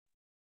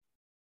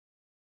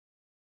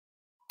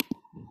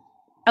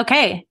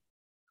Okay,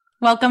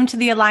 welcome to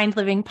the Aligned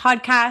Living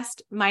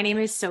podcast. My name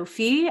is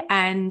Sophie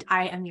and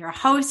I am your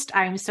host.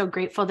 I am so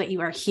grateful that you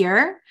are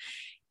here.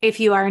 If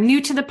you are new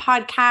to the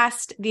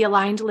podcast, the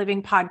Aligned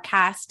Living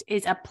podcast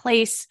is a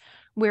place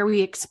where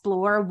we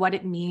explore what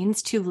it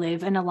means to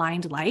live an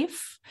aligned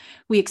life.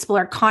 We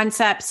explore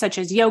concepts such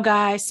as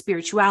yoga,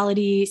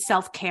 spirituality,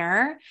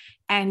 self-care,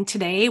 and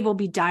today we'll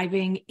be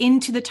diving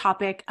into the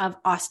topic of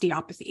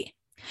osteopathy.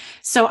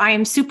 So I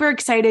am super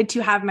excited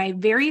to have my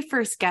very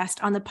first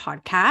guest on the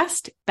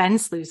podcast, Ben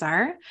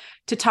Sluzar,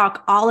 to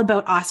talk all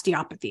about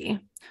osteopathy.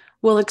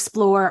 We'll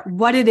explore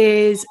what it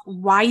is,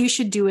 why you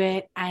should do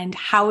it, and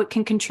how it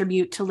can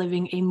contribute to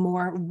living a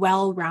more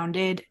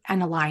well-rounded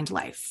and aligned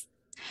life.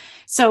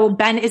 So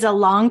Ben is a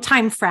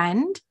longtime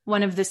friend,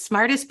 one of the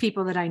smartest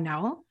people that I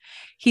know.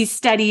 He's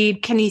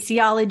studied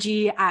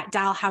kinesiology at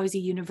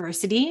Dalhousie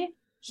University.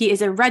 He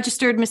is a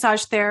registered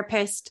massage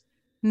therapist,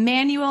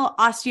 manual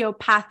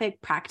osteopathic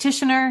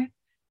practitioner,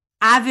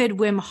 avid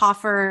Wim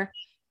Hofer,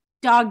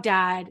 dog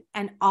dad,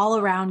 and all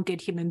around good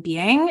human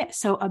being.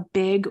 So a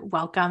big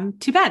welcome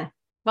to Ben.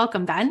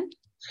 Welcome, Ben.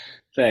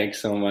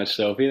 Thanks so much,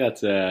 Sophie.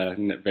 That's a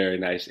very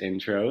nice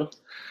intro.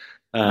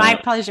 My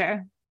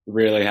pleasure.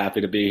 Really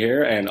happy to be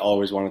here and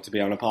always wanted to be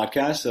on a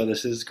podcast. So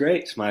this is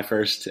great. My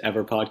first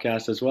ever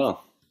podcast as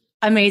well.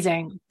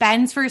 Amazing.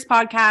 Ben's first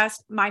podcast,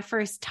 my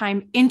first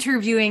time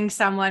interviewing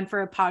someone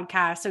for a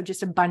podcast. So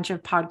just a bunch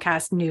of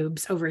podcast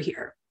noobs over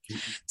here.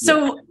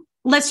 So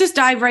Let's just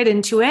dive right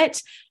into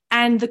it.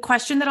 And the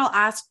question that I'll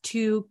ask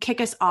to kick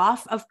us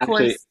off, of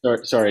course.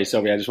 Sorry,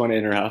 Sophie, I just want to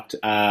interrupt.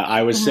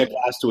 I was sick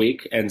last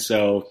week, and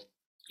so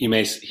you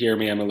may hear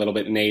me. I'm a little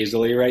bit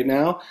nasally right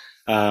now,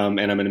 and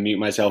I'm going to mute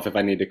myself if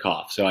I need to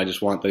cough. So I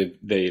just want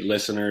the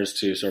listeners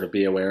to sort of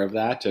be aware of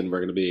that, and we're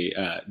going to be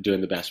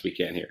doing the best we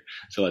can here.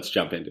 So let's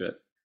jump into it.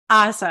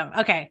 Awesome.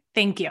 Okay.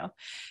 Thank you.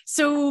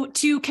 So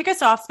to kick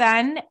us off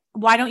then,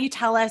 why don't you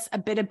tell us a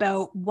bit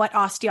about what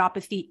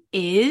osteopathy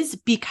is?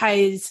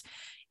 Because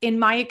in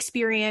my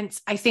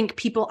experience, I think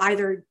people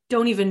either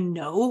don't even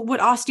know what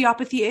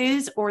osteopathy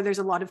is, or there's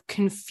a lot of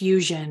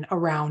confusion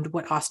around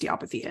what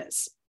osteopathy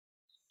is.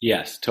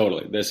 Yes,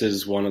 totally. This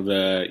is one of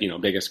the,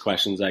 biggest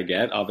questions I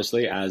get,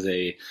 obviously, as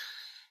a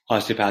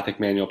osteopathic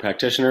manual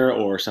practitioner,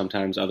 or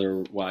sometimes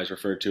otherwise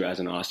referred to as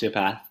an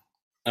osteopath.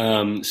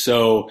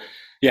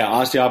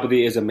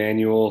 Osteopathy is a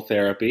manual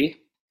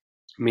therapy,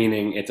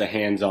 meaning it's a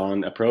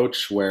hands-on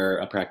approach where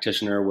a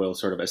practitioner will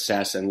sort of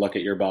assess and look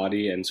at your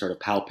body and sort of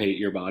palpate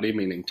your body,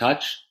 meaning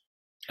touch,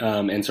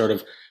 and sort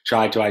of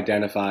try to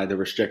identify the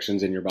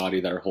restrictions in your body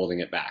that are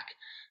holding it back.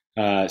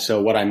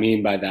 So what I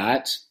mean by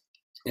that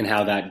and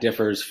how that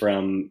differs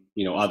from,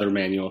 other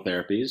manual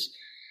therapies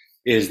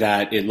is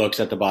that it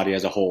looks at the body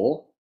as a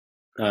whole.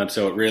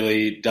 So it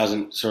really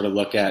doesn't sort of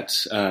look at,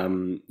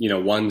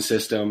 one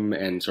system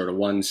and sort of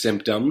one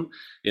symptom.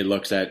 It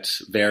looks at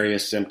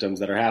various symptoms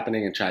that are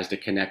happening and tries to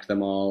connect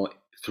them all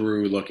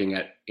through looking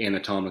at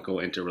anatomical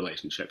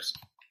interrelationships.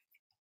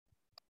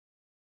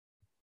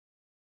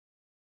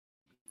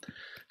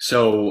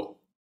 So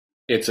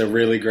it's a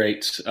really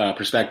great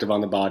perspective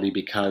on the body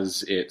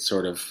because it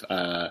sort of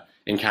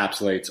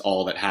encapsulates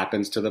all that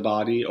happens to the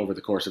body over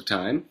the course of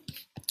time,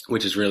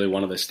 which is really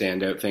one of the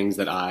standout things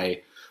that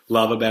I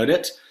love about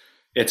it.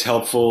 It's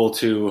helpful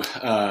to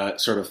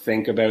sort of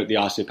think about the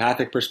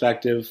osteopathic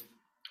perspective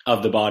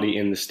of the body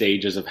in the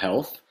stages of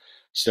health.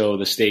 So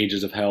the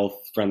stages of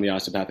health from the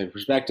osteopathic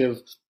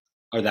perspective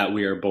are that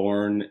we are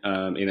born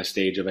in a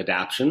stage of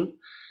adaptation.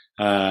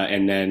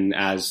 And then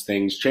as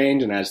things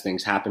change and as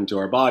things happen to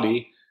our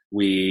body,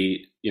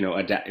 we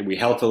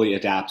healthily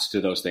adapt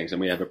to those things. And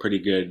we have a pretty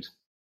good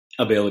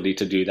ability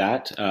to do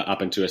that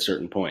up until a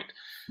certain point.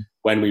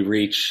 When we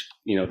reach,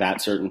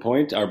 that certain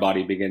point, our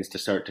body begins to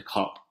start to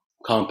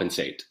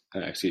compensate.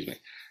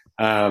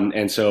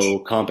 And so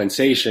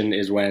compensation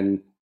is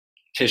when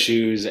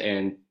tissues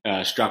and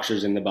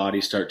structures in the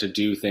body start to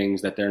do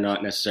things that they're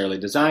not necessarily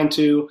designed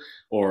to,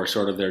 or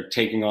sort of they're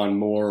taking on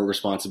more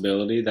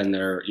responsibility than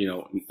they're,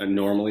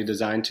 normally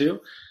designed to.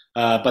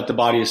 But the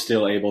body is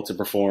still able to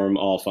perform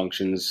all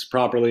functions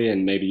properly,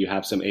 and maybe you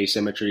have some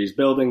asymmetries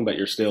building, but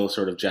you're still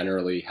sort of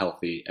generally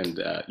healthy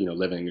and,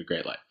 living a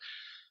great life.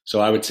 So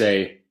I would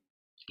say,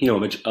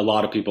 a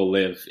lot of people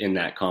live in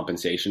that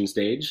compensation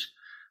stage.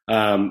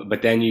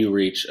 But then you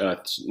reach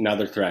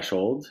another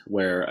threshold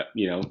where,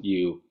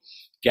 you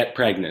get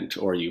pregnant,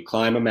 or you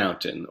climb a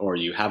mountain, or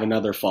you have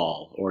another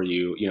fall, or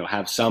you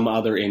have some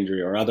other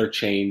injury or other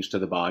change to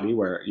the body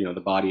where,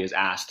 the body is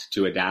asked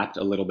to adapt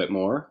a little bit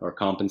more or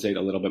compensate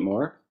a little bit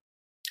more.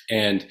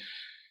 And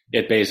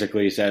it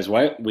basically says,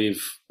 well,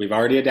 we've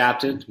already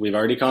adapted, we've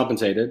already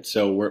compensated.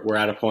 So we're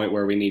at a point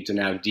where we need to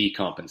now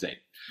decompensate.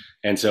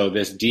 And so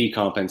this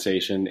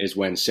decompensation is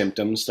when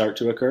symptoms start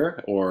to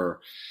occur, or,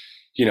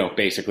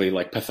 basically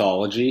like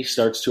pathology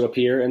starts to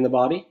appear in the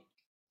body.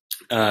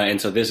 And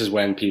so this is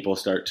when people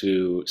start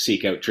to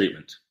seek out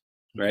treatment,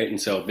 right?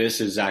 And so this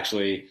is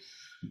actually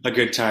a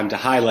good time to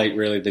highlight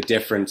really the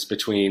difference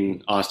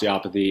between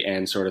osteopathy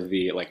and sort of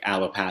the like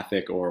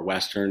allopathic or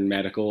Western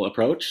medical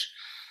approach.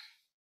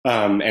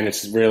 And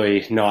it's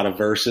really not a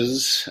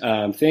versus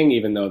thing,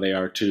 even though they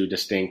are two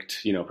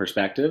distinct,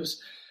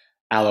 perspectives.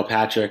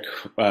 Allopathic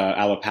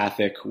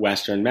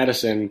Western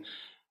medicine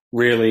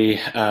really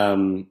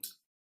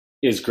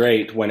is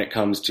great when it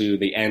comes to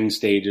the end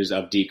stages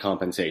of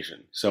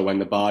decompensation. So when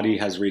the body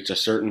has reached a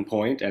certain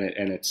point and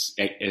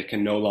it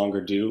can no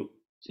longer do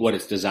what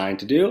it's designed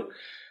to do,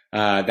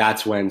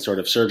 that's when sort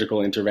of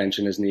surgical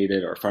intervention is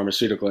needed, or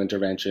pharmaceutical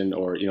intervention,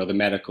 or the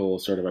medical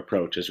sort of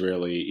approach is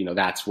really,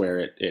 that's where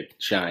it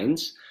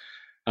shines.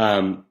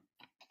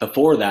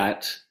 Before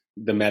that,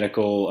 the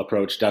medical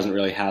approach doesn't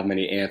really have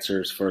many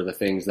answers for the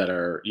things that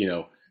are,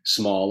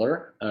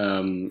 smaller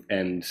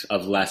and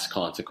of less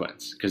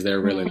consequence, because they're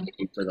really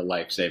looking for the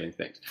life-saving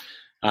things.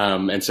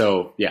 And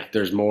so,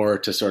 there's more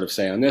to sort of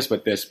say on this,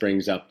 but this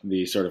brings up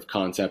the sort of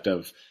concept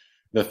of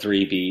the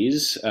 3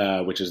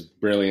 Bs, which is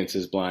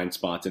brilliances, blind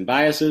spots, and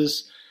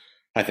biases.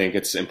 I think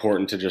it's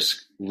important to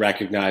just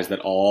recognize that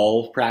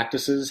all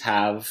practices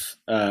have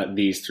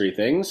these 3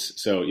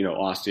 things. So,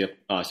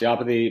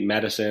 osteopathy,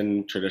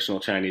 medicine,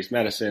 traditional Chinese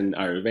medicine,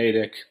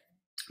 Ayurvedic,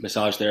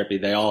 massage therapy,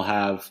 they all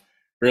have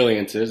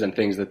brilliances and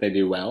things that they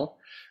do well,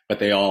 but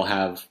they all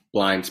have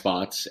blind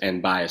spots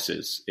and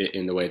biases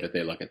in the way that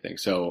they look at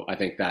things. So I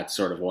think that's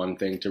sort of one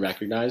thing to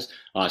recognize.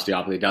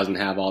 Osteopathy doesn't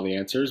have all the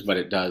answers, but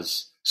it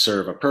does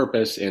serve a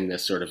purpose in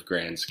this sort of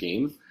grand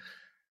scheme.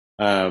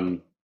 So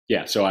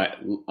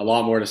a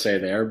lot more to say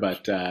there,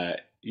 but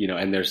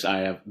and there's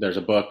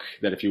a book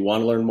that if you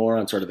want to learn more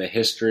on sort of the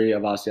history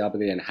of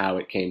osteopathy and how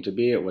it came to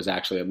be, it was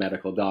actually a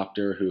medical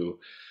doctor who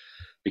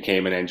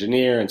became an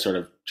engineer and sort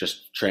of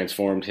just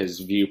transformed his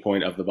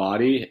viewpoint of the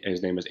body.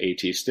 His name was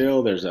A.T.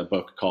 Still. There's a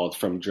book called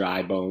From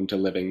Dry Bone to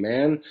Living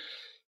Man,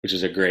 which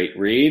is a great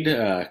read,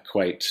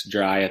 quite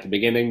dry at the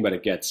beginning, but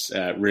it gets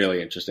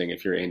really interesting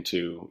if you're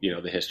into,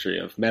 the history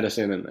of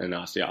medicine and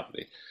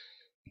osteopathy.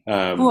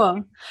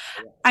 Cool.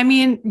 I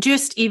mean,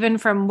 just even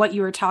from what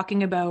you were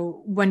talking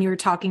about, when you were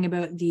talking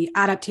about the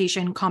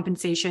adaptation,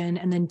 compensation,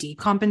 and then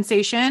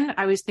decompensation,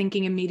 I was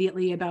thinking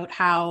immediately about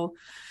how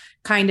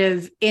kind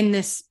of in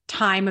this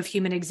time of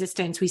human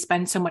existence, we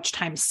spend so much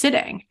time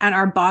sitting, and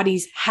our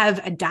bodies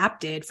have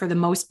adapted for the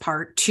most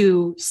part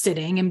to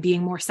sitting and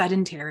being more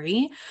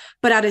sedentary.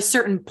 But at a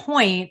certain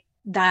point,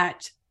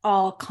 that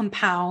all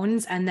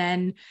compounds, and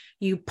then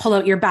you pull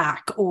out your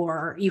back,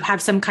 or you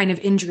have some kind of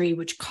injury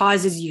which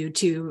causes you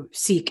to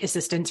seek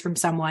assistance from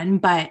someone.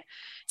 But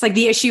it's like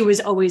the issue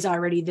was always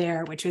already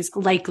there, which was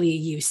likely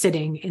you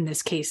sitting in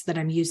this case that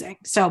I'm using.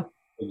 So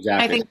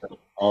exactly. I think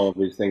all of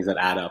these things that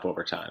add up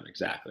over time.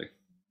 Exactly.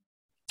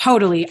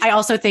 Totally. I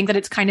also think that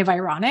it's kind of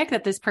ironic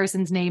that this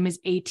person's name is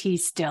A.T.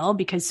 Still,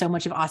 because so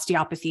much of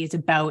osteopathy is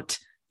about,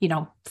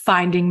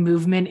 finding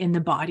movement in the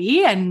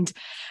body. And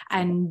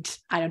I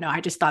don't know, I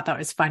just thought that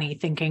was funny,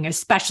 thinking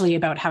especially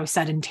about how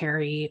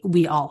sedentary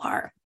we all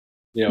are.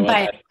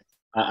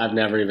 I've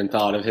never even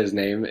thought of his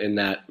name in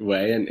that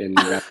way and in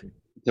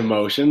the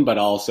motion, but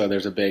also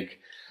there's a big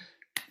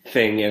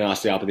thing in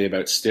osteopathy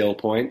about still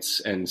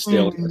points and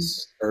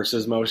stillness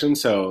versus motion.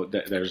 So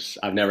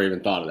I've never even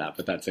thought of that,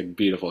 but that's a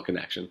beautiful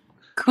connection.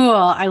 Cool.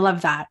 I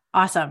love that.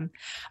 Awesome.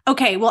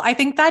 Okay. Well, I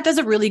think that does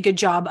a really good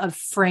job of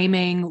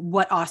framing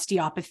what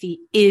osteopathy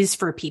is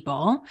for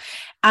people.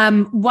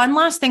 One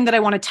last thing that I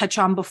want to touch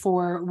on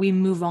before we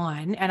move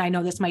on, and I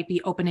know this might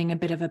be opening a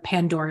bit of a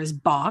Pandora's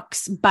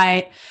box,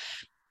 but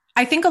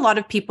I think a lot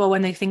of people,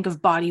 when they think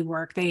of body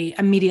work, they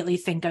immediately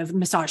think of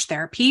massage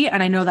therapy.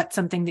 And I know that's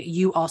something that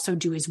you also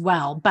do as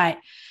well. But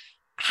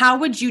how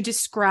would you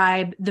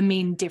describe the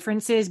main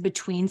differences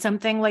between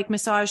something like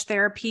massage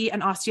therapy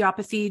and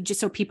osteopathy, just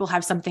so people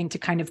have something to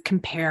kind of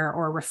compare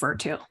or refer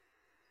to?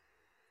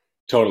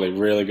 Totally.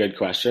 Really good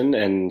question.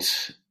 And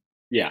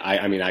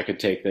I mean, I could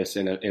take this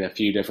in a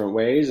few different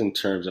ways in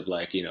terms of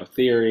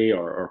theory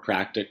or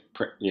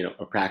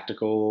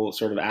practical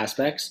sort of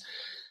aspects.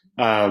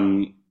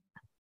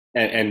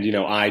 And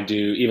I do,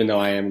 even though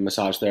I am a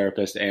massage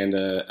therapist and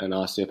an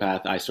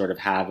osteopath, I sort of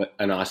have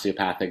an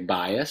osteopathic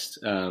bias.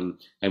 And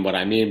what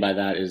I mean by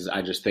that is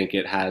I just think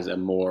it has a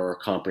more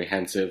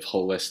comprehensive,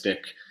 holistic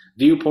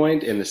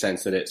viewpoint, in the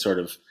sense that it sort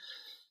of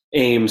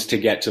aims to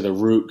get to the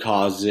root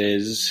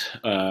causes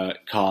of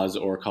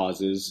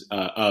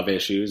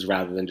issues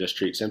rather than just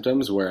treat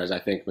symptoms. Whereas I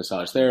think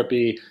massage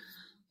therapy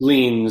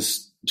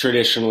leans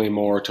traditionally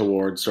more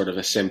towards sort of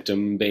a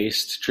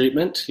symptom-based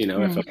treatment. If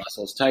a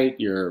muscle's tight,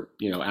 you're,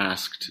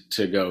 asked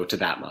to go to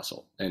that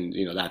muscle. And,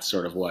 that's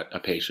sort of what a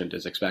patient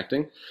is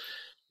expecting.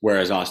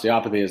 Whereas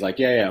osteopathy is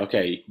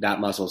okay, that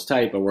muscle's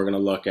tight, but we're going to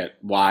look at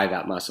why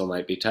that muscle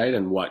might be tight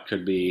and what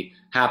could be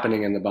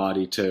happening in the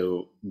body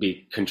to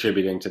be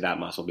contributing to that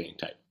muscle being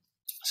tight.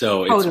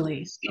 So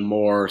Totally. It's a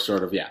more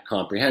sort of,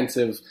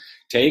 comprehensive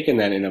take. And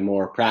then in a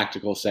more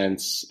practical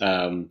sense,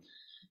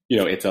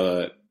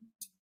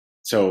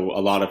 So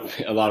a lot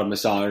of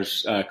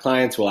massage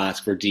clients will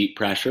ask for deep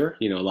pressure.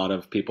 A lot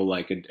of people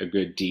like a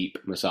good deep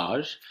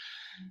massage.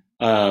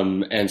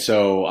 And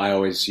so I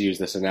always use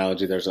this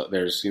analogy. There's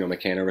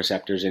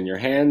mechanoreceptors in your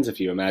hands. If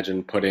you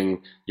imagine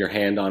putting your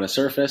hand on a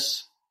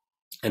surface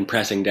and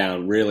pressing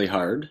down really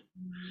hard,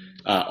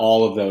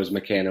 all of those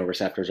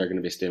mechanoreceptors are going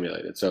to be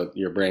stimulated. So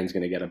your brain's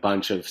going to get a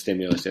bunch of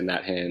stimulus in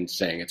that hand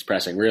saying it's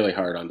pressing really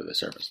hard onto the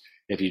surface.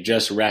 If you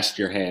just rest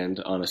your hand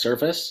on a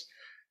surface,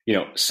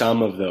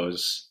 some of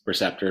those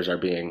receptors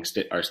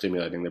are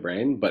stimulating the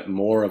brain, but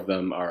more of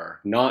them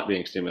are not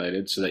being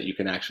stimulated so that you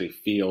can actually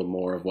feel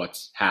more of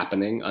what's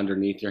happening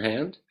underneath your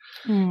hand.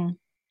 Mm.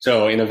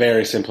 So in a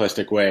very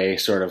simplistic way,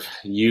 sort of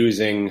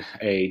using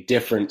a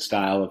different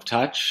style of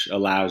touch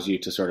allows you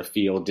to sort of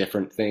feel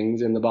different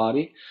things in the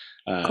body.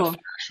 Cool.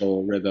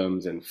 Fascial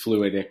rhythms and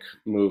fluidic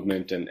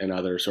movement and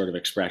other sort of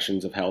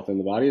expressions of health in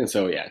the body. And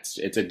so, yeah,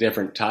 it's a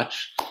different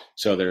touch.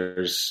 So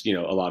there's, a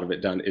lot of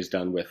it is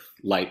done with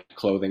light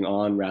clothing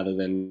on rather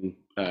than,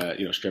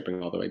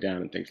 stripping all the way down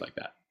and things like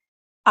that.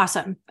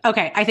 Awesome.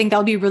 Okay. I think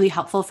that'll be really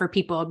helpful for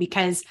people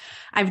because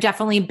I've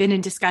definitely been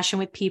in discussion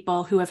with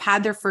people who have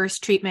had their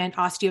first treatment,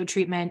 osteo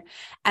treatment,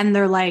 and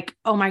they're like,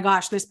 oh my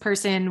gosh, this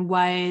person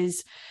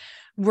was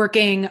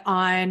working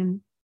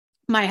on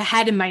my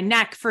head and my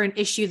neck for an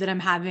issue that I'm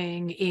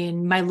having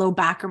in my low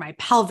back or my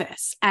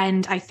pelvis.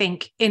 And I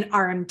think in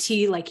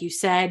RMT, like you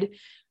said,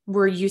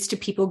 we're used to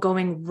people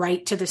going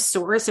right to the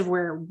source of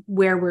where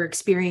we're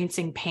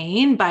experiencing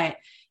pain. But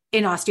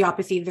in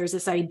osteopathy, there's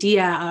this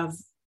idea of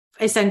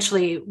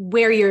essentially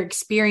where you're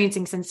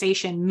experiencing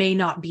sensation may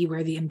not be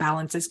where the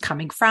imbalance is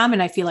coming from.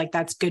 And I feel like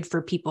that's good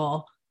for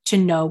people to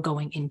know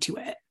going into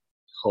it.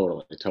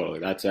 Totally.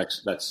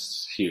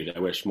 That's huge. I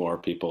wish more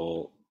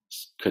people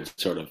could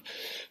sort of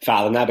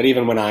fathom that. But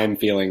even when I'm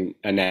feeling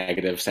a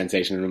negative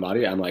sensation in my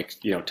body, I'm like,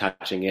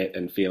 touching it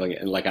and feeling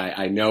it. And like,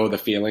 I know the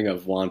feeling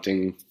of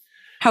wanting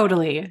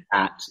totally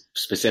that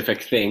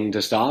specific thing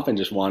to stop and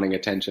just wanting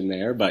attention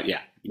there. But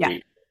yeah.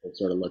 We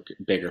sort of look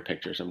bigger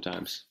picture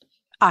sometimes.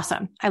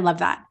 Awesome. I love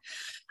that.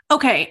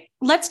 Okay.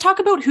 Let's talk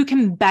about who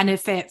can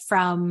benefit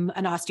from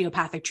an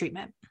osteopathic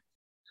treatment.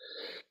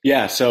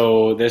 Yeah.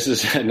 So this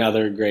is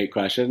another great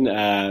question.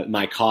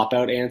 My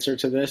cop-out answer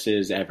to this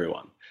is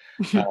everyone.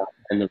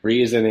 And the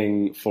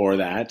reasoning for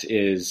that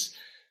is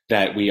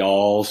that we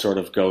all sort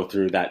of go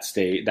through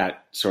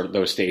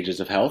those stages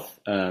of health,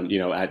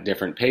 at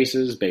different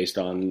paces based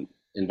on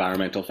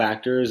environmental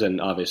factors.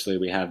 And obviously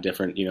we have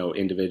different,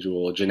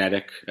 individual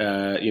genetic,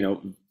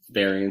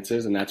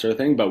 variances and that sort of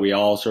thing. But we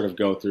all sort of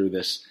go through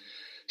this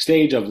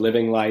stage of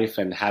living life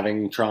and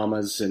having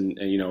traumas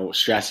and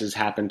stresses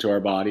happen to our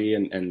body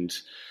and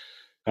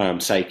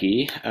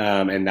psyche.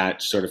 And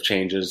that sort of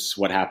changes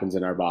what happens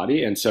in our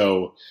body. And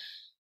so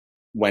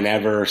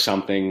whenever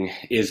something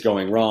is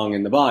going wrong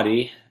in the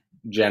body,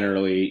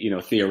 generally,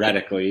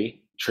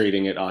 theoretically,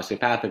 treating it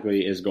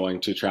osteopathically is going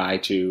to try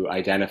to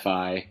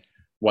identify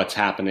what's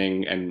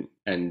happening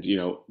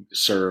and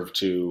serve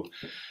to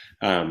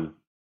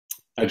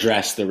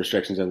address the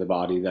restrictions in the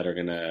body that are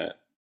going to,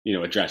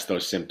 address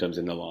those symptoms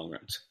in the long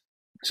run.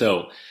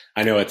 So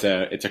I know it's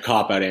a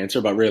cop-out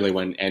answer, but really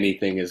when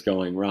anything is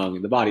going wrong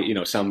in the body,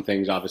 some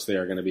things obviously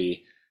are going to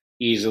be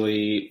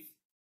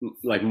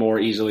more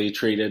easily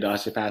treated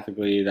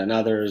osteopathically than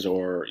others,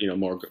 or,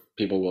 more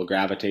people will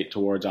gravitate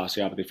towards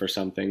osteopathy for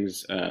some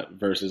things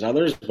versus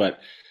others. But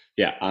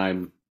yeah,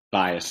 I'm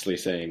biasedly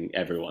saying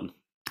everyone.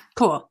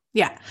 Cool.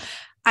 Yeah.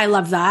 I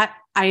love that.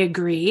 I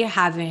agree,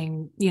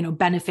 having,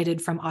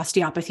 benefited from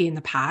osteopathy in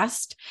the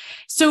past.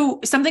 So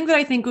something that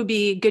I think would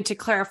be good to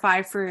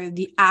clarify for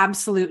the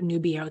absolute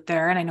newbie out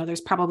there, and I know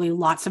there's probably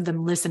lots of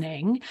them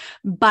listening,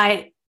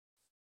 but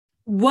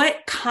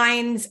what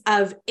kinds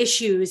of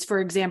issues, for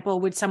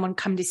example, would someone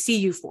come to see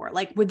you for?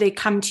 Like, would they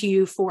come to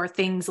you for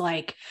things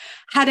like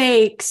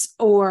headaches,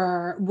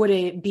 or would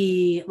it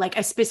be like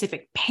a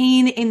specific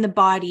pain in the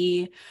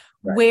body?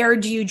 Right. Where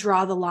do you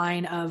draw the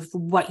line of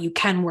what you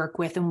can work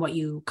with and what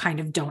you kind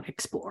of don't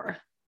explore?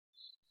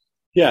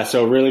 Yeah,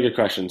 so really good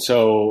question.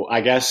 So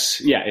I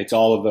guess, it's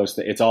all of those.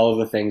 It's all of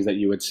the things that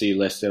you would see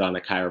listed on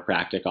a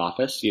chiropractic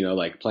office,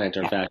 like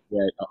plantar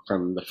fasciitis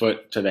from the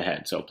foot to the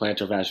head. So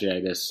plantar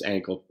fasciitis,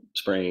 ankle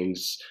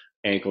sprains,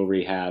 ankle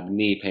rehab,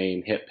 knee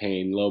pain, hip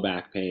pain, low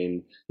back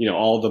pain,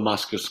 all the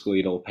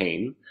musculoskeletal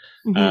pain,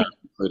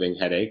 including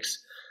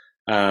headaches.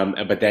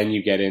 But then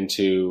you get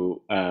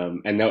into,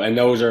 and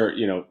those are,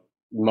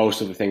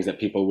 most of the things that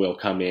people will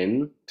come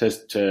in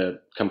to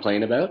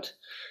complain about.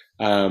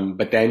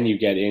 But then you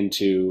get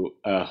into,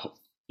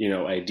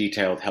 a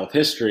detailed health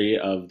history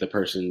of the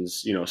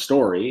person's,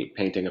 story,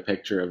 painting a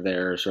picture of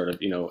their sort of,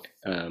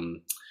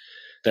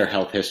 their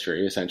health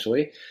history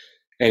essentially.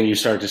 And you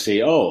start to see,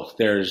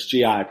 there's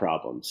GI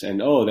problems, and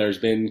there's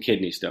been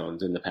kidney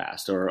stones in the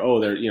past, or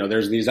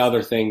there's these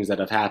other things that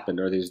have happened,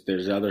 or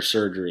there's other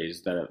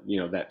surgeries that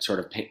that sort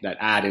of that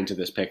add into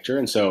this picture.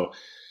 And so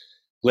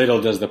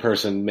little does the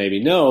person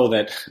maybe know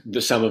that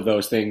some of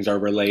those things are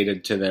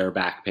related to their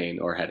back pain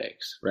or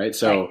headaches, right?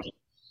 So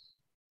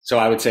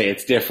I would say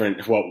it's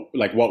different.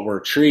 What we're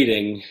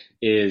treating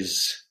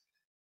is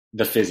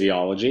the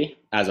physiology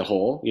as a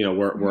whole.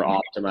 We're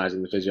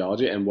optimizing the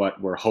physiology, and what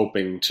we're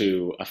hoping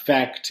to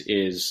affect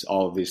is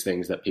all of these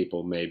things that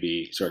people may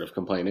be sort of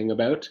complaining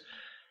about.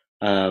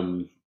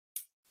 And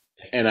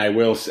I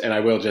will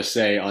just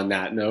say on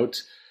that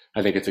note,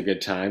 I think it's a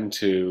good time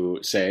to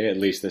say, at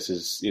least this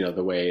is,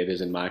 the way it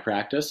is in my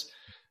practice.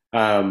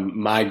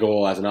 My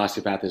goal as an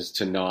osteopath is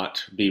to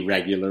not be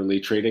regularly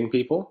treating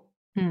people.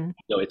 Hmm.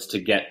 It's to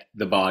get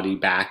the body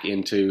back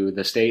into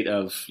the state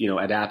of,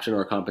 adaptation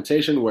or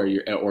compensation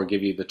or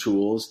give you the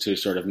tools to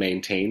sort of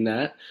maintain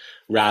that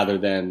rather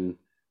than,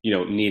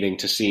 needing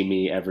to see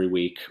me every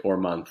week or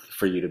month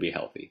for you to be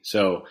healthy.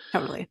 So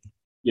Totally.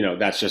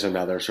 that's just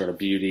another sort of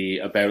beauty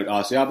about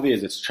osteopathy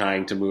is it's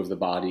trying to move the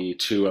body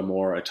to a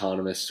more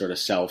autonomous sort of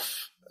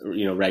self,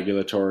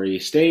 regulatory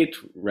state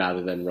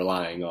rather than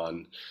relying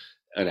on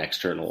an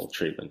external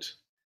treatment.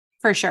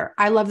 For sure.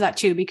 I love that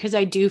too, because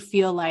I do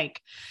feel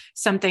like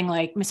something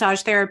like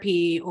massage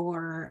therapy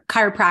or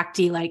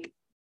chiropractic, like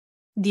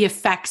the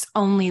effects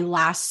only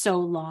last so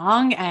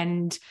long.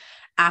 And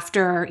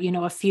after,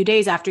 a few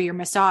days after your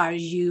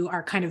massage, you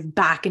are kind of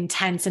back and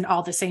tense in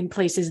all the same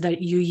places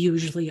that you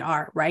usually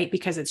are, right?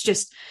 Because it's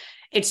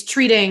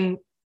treating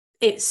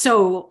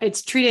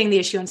the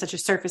issue on such a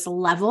surface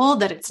level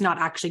that it's not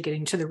actually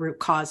getting to the root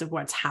cause of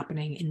what's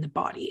happening in the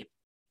body.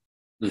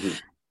 Mm-hmm.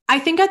 I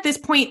think at this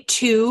point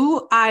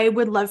too, I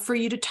would love for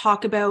you to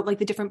talk about like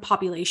the different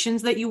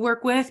populations that you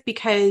work with,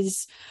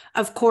 because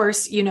of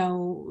course, you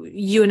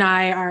and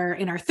I are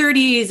in our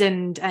 30s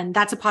and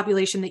that's a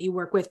population that you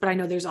work with, but I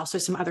know there's also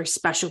some other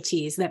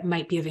specialties that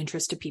might be of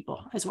interest to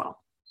people as well.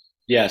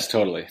 Yes,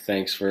 totally.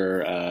 Thanks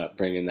for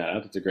bringing that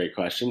up. It's a great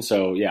question.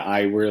 So yeah,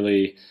 I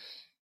really,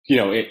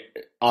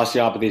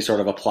 osteopathy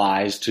sort of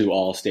applies to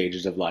all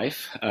stages of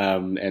life.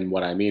 And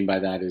what I mean by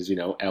that is,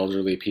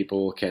 elderly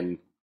people can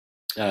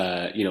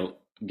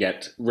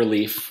get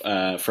relief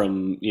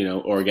from,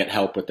 or get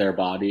help with their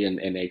body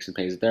and aches and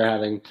pains that they're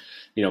having,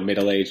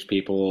 middle-aged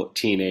people,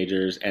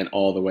 teenagers, and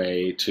all the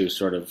way to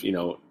sort of,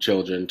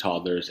 children,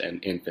 toddlers,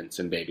 and infants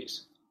and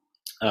babies.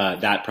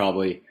 That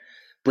probably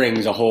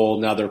brings a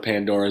whole nother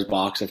Pandora's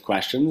box of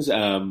questions,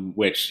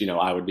 which,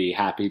 I would be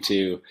happy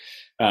to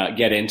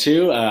get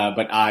into.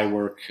 But I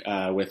work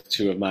with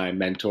two of my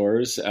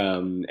mentors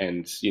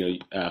and,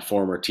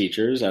 former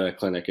teachers at a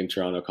clinic in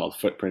Toronto called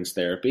Footprints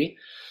Therapy.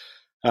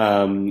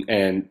 And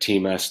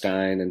Tima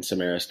Stein and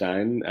Samara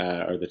Stein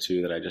are the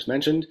two that I just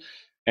mentioned.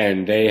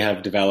 And they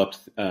have developed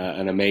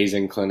an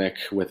amazing clinic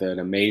with an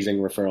amazing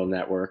referral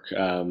network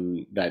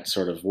that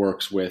sort of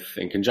works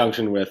in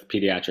conjunction with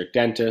pediatric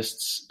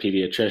dentists,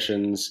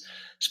 pediatricians,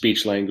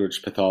 speech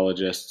language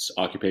pathologists,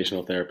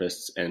 occupational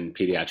therapists, and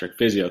pediatric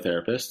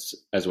physiotherapists,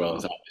 as well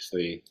as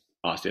obviously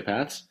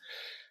osteopaths.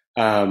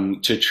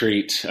 To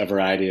treat a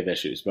variety of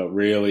issues. But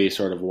really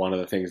sort of one of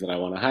the things that I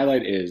want to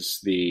highlight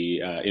is the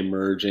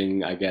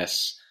emerging, I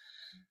guess,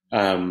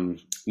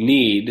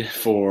 need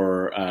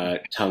for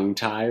tongue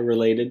tie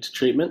related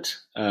treatment.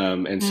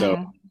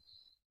 So,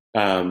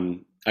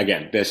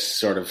 again, this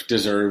sort of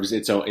deserves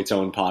its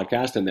own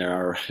podcast, and there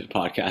are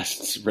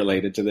podcasts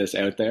related to this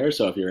out there.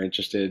 So if you're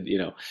interested,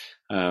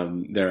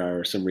 there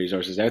are some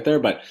resources out there.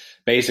 But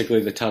basically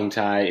the tongue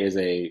tie is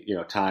a,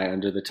 tie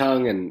under the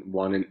tongue, and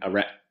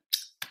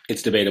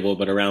it's debatable,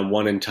 but around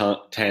 1 in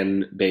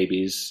 10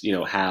 babies,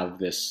 have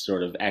this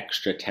sort of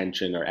extra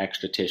tension or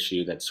extra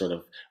tissue that sort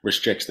of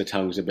restricts the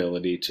tongue's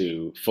ability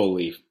to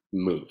fully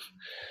move.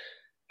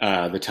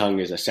 The tongue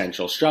is a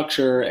central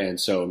structure,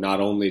 and so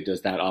not only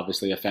does that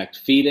obviously affect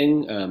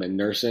feeding and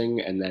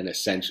nursing, and then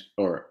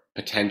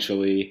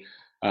potentially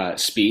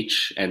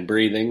speech and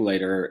breathing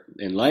later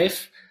in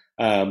life,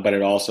 but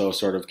it also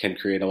sort of can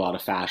create a lot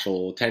of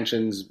fascial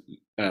tensions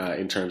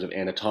in terms of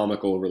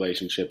anatomical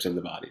relationships in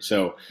the body.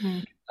 So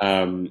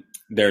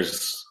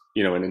there's,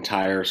 an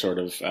entire sort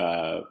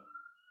of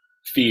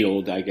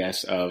field, I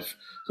guess, of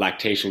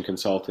lactation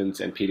consultants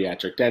and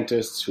pediatric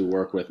dentists who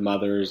work with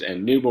mothers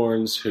and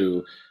newborns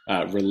who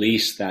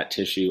release that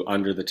tissue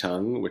under the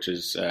tongue, which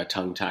is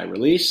tongue tie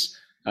release.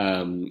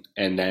 And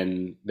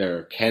then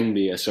there can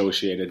be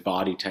associated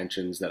body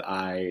tensions that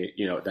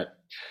that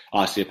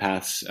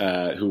osteopaths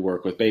who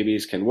work with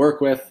babies can work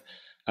with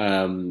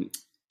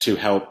to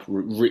help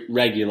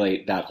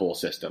regulate that whole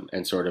system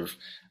and sort of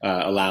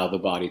allow the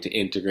body to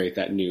integrate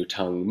that new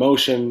tongue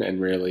motion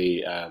and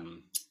really,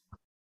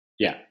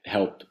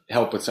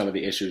 help with some of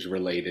the issues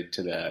related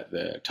to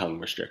the tongue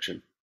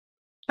restriction.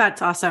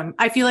 That's awesome.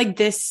 I feel like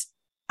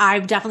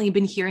I've definitely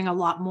been hearing a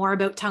lot more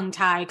about tongue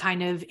tie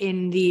kind of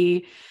in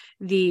the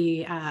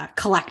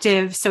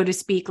collective, so to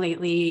speak,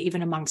 lately,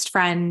 even amongst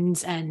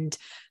friends. And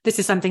this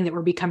is something that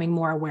we're becoming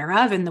more aware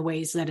of in the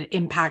ways that it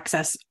impacts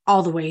us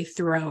all the way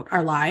throughout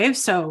our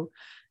lives. So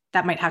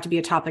that might have to be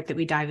a topic that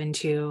we dive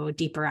into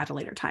deeper at a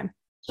later time.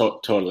 So,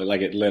 totally.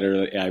 Like it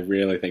literally, I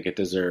really think it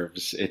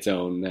deserves its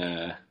own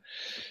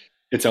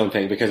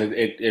thing because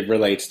it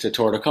relates to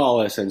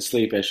torticollis and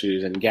sleep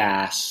issues and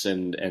gas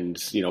and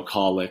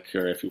colic,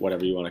 or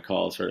whatever you want to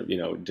call it, sort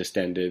of,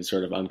 distended,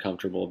 sort of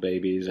uncomfortable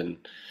babies and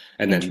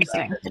then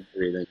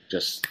breathing,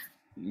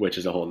 which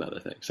is a whole nother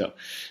thing. So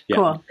yeah,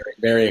 cool. Very,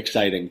 very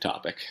exciting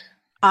topic.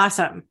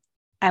 Awesome.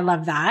 I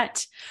love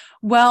that.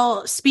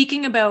 Well,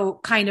 speaking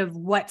about kind of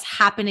what's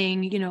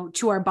happening,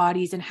 to our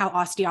bodies and how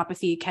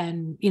osteopathy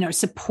can,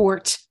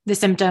 support the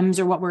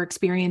symptoms or what we're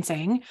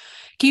experiencing,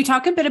 can you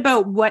talk a bit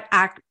about what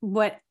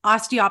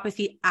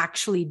osteopathy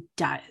actually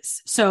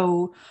does?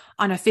 So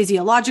on a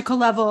physiological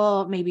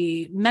level,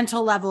 maybe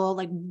mental level,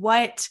 like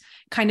what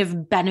kind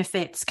of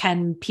benefits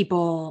can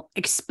people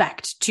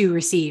expect to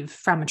receive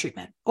from a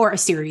treatment or a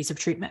series of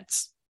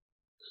treatments?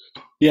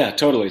 Yeah,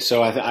 totally.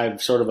 So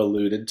I've sort of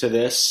alluded to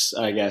this,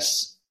 I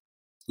guess,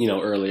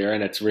 earlier,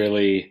 and it's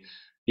really,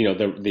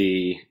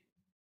 the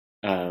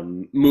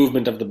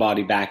movement of the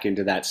body back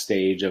into that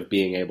stage of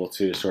being able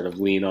to sort of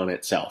lean on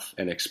itself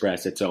and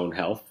express its own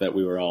health that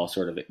we were all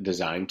sort of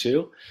designed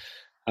to.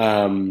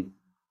 And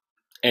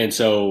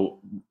so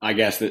I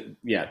guess that,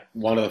 yeah,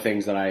 one of the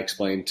things that I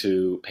explain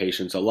to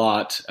patients a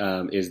lot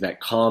is that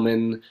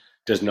common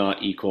does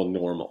not equal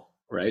normal,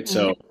 right? Mm-hmm.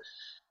 So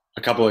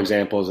a couple of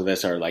examples of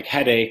this are like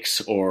headaches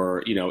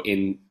or,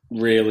 in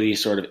really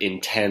sort of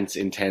intense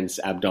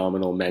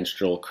abdominal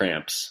menstrual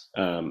cramps,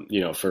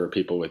 for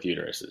people with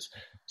uteruses.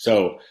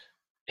 So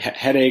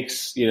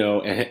headaches,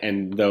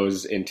 and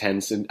those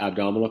intense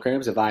abdominal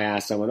cramps, if I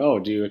ask someone, oh,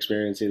 do you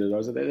experience either of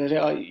those? They say,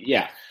 oh,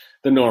 yeah,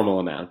 the normal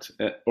amount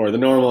or the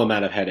normal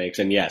amount of headaches.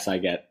 And yes, I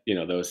get,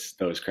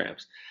 those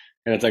cramps.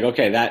 And it's like,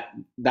 okay,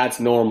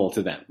 that's normal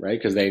to them, right?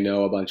 Because they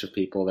know a bunch of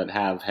people that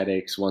have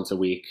headaches once a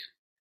week,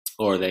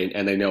 or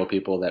they know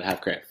people that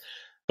have cramps.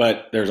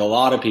 But there's a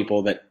lot of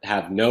people that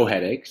have no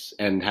headaches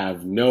and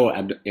have no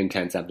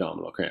intense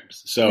abdominal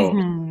cramps.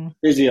 So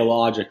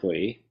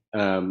physiologically,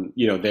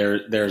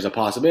 there's a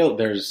possibility,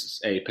 there's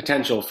a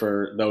potential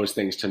for those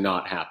things to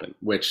not happen,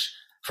 which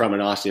from an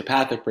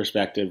osteopathic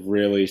perspective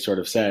really sort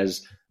of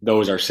says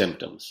those are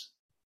symptoms,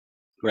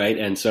 right?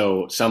 And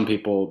so some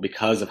people,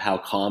 because of how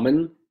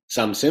common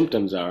some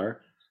symptoms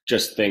are,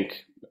 just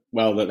think,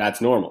 well,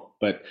 that's normal.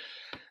 But,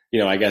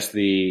 I guess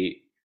the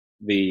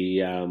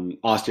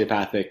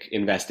osteopathic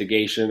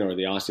investigation or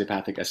the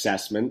osteopathic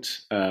assessment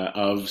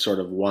of sort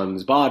of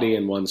one's body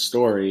and one's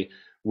story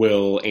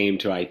will aim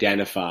to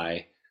identify,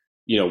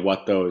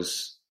 what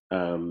those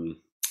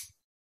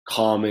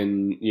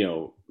common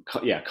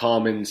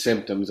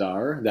symptoms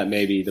are that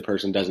maybe the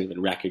person doesn't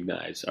even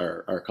recognize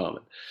are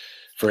common.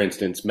 For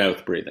instance,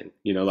 mouth breathing.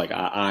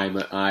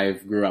 I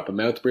grew up a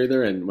mouth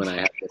breather, and when I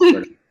had this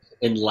sort of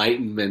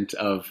enlightenment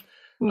of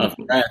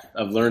breath,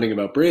 of learning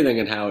about breathing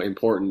and how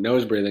important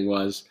nose breathing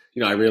was,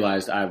 I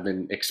realized I've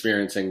been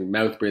experiencing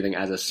mouth breathing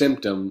as a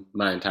symptom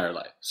my entire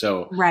life.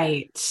 So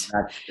right,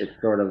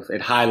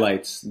 it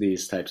highlights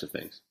these types of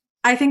things.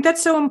 I think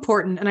that's so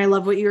important. And I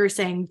love what you were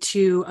saying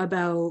too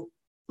about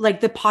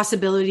like the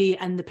possibility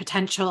and the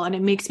potential. And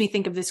it makes me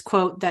think of this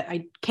quote that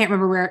I can't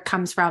remember where it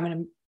comes from, and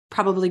I'm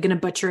probably going to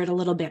butcher it a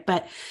little bit,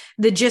 but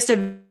the gist of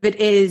it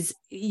is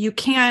you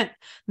can't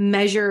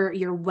measure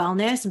your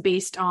wellness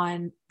based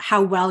on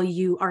how well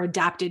you are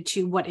adapted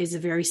to what is a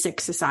very sick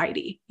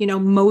society.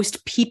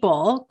 Most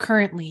people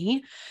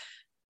currently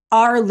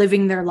are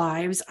living their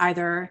lives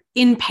either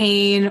in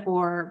pain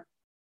or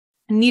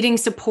needing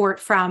support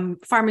from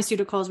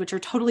pharmaceuticals, which are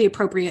totally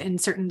appropriate in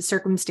certain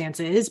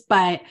circumstances.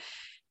 But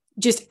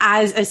just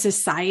as a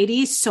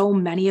society, so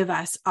many of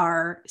us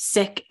are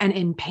sick and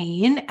in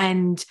pain,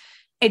 and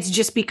it's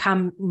just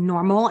become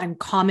normal and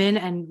common,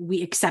 and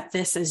we accept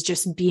this as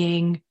just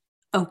being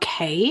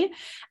okay.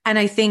 And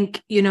I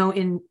think,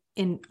 in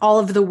all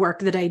of the work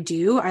that I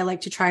do, I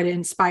like to try to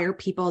inspire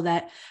people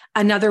that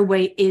another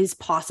way is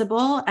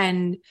possible,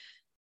 and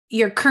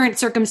your current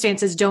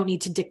circumstances don't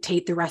need to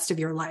dictate the rest of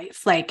your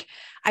life. Like,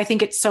 I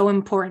think it's so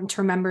important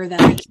to remember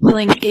that like,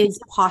 healing is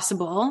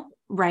possible,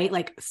 right?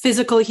 Like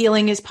physical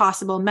healing is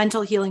possible,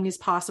 mental healing is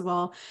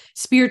possible,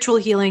 spiritual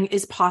healing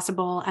is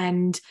possible.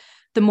 And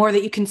the more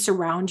that you can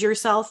surround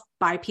yourself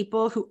by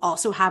people who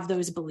also have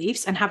those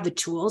beliefs and have the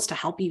tools to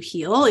help you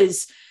heal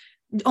is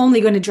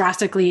only going to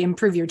drastically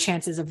improve your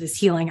chances of this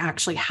healing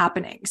actually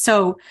happening.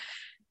 So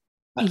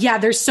yeah,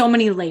 there's so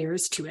many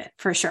layers to it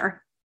for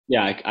sure.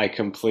 Yeah, I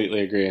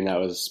completely agree. And that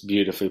was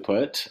beautifully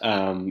put.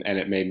 And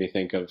it made me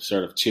think of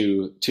sort of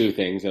two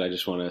things that I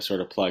just want to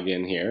sort of plug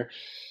in here.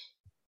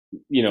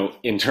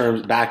 In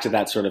terms back to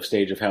that sort of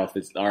stage of health,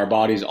 it's our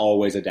body's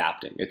always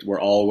adapting.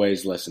 We're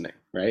always listening,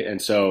 right? And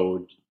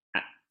so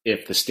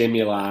if the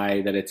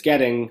stimuli that it's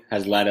getting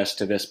has led us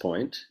to this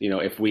point,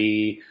 if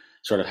we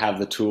sort of have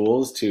the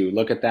tools to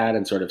look at that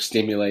and sort of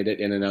stimulate it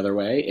in another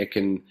way,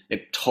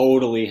 it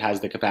totally has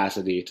the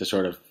capacity to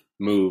sort of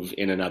move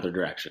in another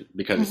direction,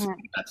 because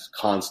that's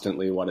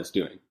constantly what it's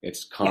doing.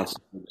 It's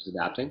constantly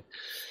adapting.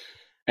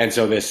 And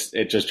so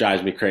it just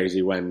drives me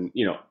crazy when,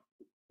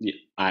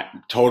 I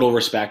total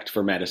respect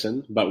for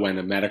medicine, but when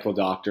a medical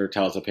doctor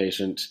tells a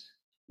patient,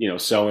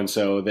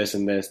 so-and-so, this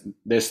and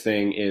this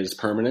thing is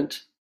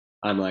permanent,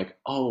 I'm like,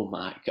 oh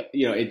my God,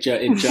 it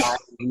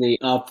drives me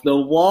up the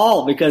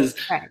wall, because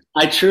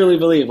I truly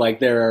believe like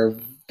there are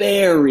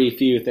very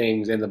few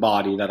things in the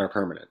body that are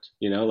permanent,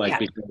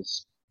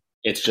 because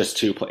it's just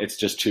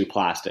too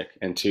plastic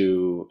and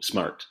too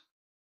smart.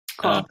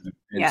 Cool.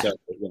 So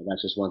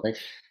that's just one thing.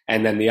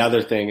 And then the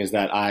other thing is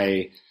that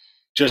I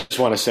just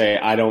want to say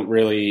I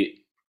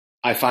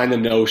find the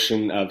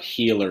notion of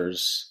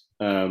healers,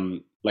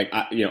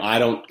 I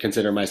don't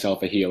consider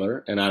myself a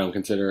healer, and I don't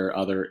consider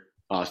other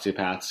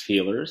osteopaths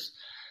healers,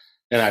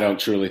 and I don't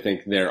truly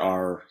think there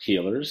are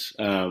healers.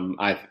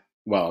 I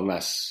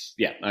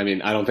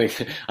don't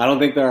think I don't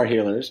think there are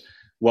healers.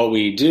 What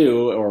we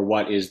do, or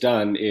what is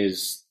done,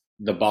 is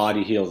the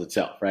body heals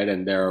itself, right?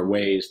 And there are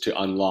ways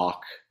to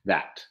unlock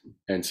that.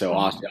 And so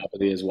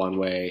osteopathy is one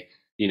way,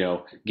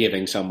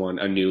 giving someone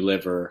a new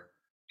liver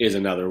is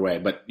another way.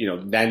 But,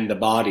 then the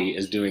body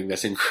is doing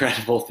this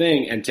incredible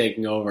thing and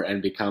taking over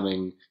and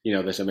becoming,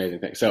 this amazing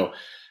thing. So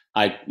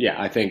I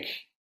think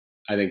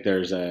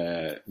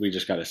we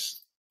just got to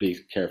be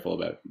careful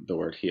about the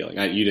word healing.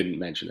 You didn't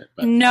mention it,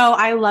 but no,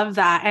 I love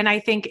that. And I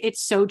think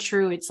it's so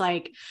true. It's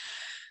like,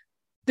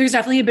 there's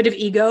definitely a bit of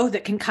ego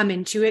that can come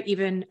into it.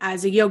 Even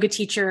as a yoga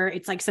teacher,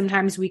 it's like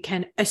sometimes we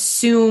can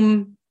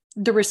assume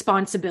the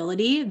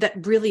responsibility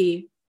that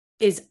really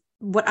is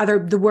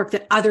the work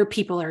that other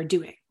people are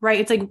doing, right?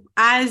 It's like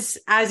as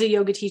a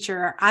yoga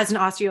teacher, as an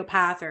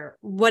osteopath, or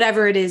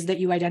whatever it is that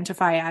you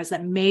identify as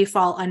that may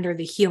fall under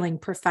the healing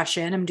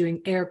profession, I'm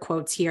doing air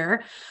quotes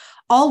here,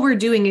 all we're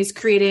doing is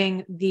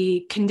creating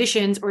the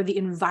conditions or the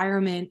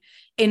environment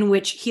in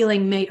which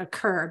healing may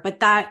occur. But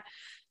that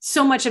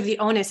so much of the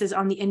onus is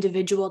on the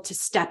individual to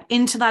step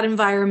into that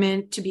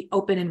environment, to be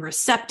open and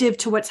receptive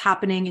to what's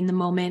happening in the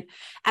moment,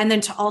 and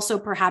then to also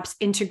perhaps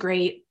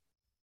integrate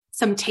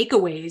some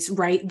takeaways,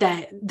 right,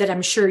 that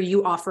I'm sure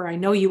I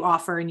know you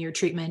offer in your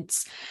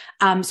treatments,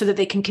 so that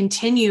they can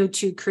continue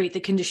to create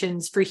the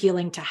conditions for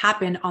healing to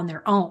happen on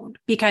their own.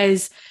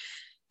 Because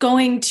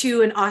going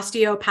to an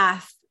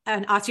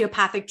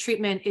osteopathic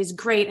treatment is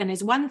great and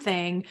is one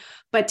thing,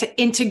 but to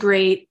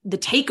integrate the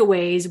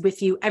takeaways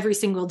with you every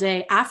single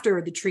day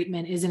after the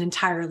treatment is an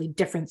entirely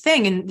different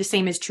thing. And the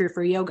same is true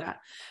for yoga.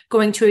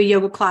 Going to a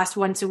yoga class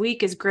once a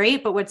week is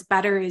great, but what's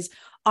better is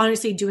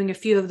honestly doing a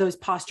few of those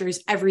postures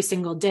every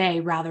single day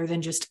rather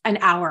than just an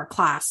hour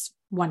class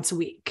once a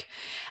week.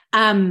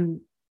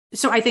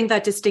 So I think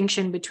that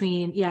distinction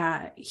between,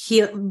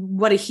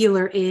 what a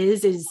healer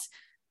is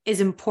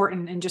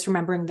important, and just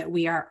remembering that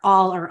we are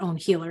all our own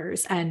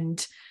healers.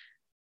 And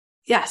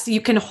yes, you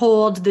can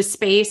hold the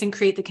space and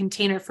create the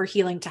container for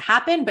healing to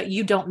happen, but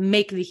you don't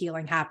make the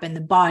healing happen.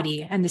 The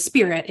body and the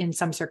spirit in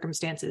some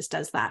circumstances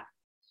does that.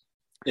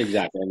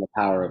 Exactly. And the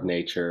power of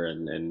nature,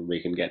 and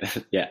we can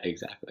get, yeah,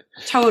 exactly.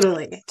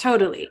 Totally.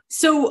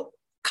 So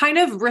kind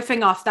of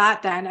riffing off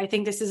that, then I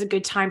think this is a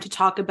good time to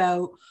talk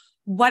about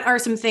what are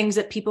some things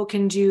that people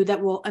can do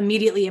that will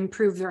immediately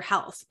improve their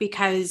health.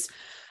 Because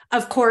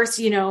of course,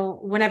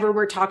 whenever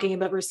we're talking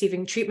about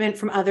receiving treatment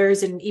from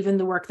others, and even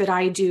the work that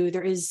I do,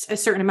 there is a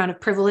certain amount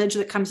of privilege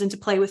that comes into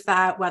play with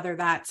that, whether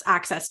that's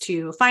access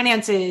to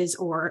finances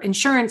or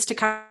insurance to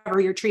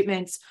cover your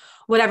treatments,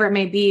 whatever it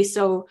may be.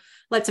 So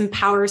let's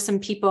empower some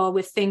people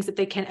with things that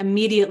they can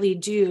immediately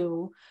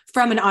do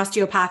from an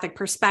osteopathic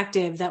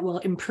perspective that will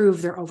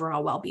improve their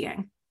overall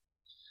well-being.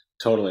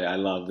 Totally. I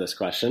love this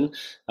question.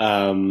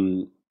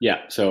 So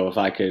if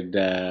I could,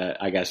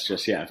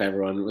 if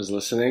everyone was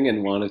listening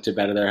and wanted to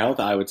better their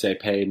health, I would say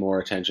pay more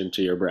attention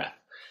to your breath.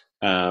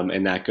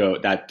 And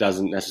that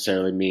doesn't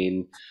necessarily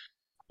mean,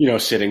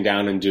 sitting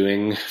down and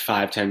doing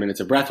 5-10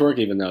 minutes of breath work,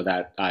 even though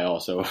that I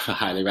also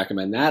highly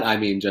recommend that. I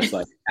mean, just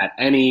like at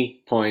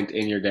any point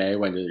in your day,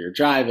 whether you're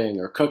driving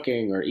or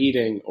cooking or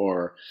eating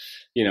or,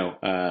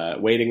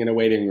 waiting in a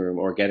waiting room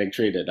or getting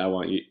treated,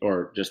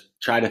 or just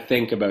try to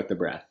think about the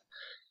breath.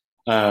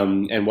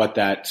 And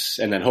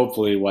then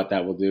hopefully what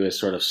that will do is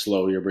sort of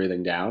slow your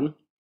breathing down,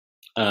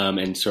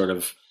 and sort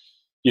of,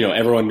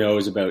 everyone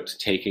knows about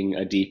taking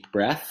a deep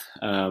breath,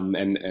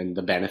 and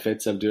the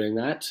benefits of doing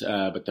that.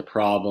 But the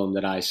problem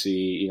that I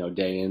see,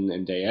 day in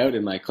and day out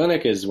in my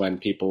clinic is when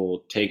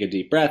people take a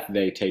deep breath,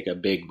 they take a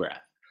big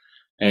breath.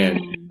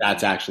 And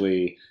that's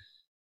actually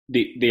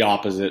the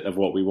opposite of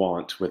what we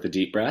want with a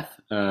deep breath.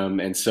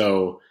 And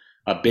so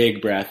a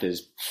big breath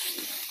is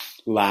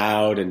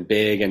loud and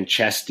big and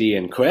chesty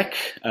and quick.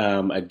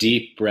 A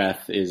deep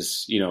breath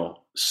is,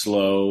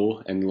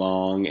 slow and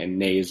long and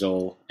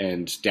nasal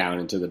and down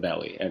into the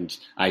belly, and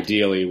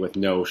ideally with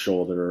no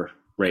shoulder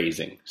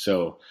raising.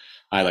 So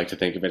I like to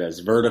think of it as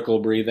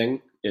vertical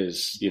breathing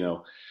is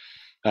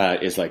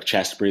like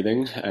chest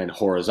breathing, and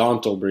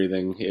horizontal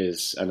breathing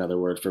is another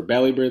word for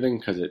belly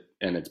breathing,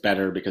 it's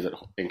better because it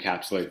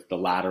encapsulates the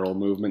lateral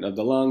movement of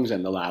the lungs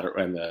and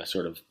the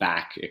sort of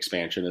back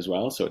expansion as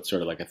well. So it's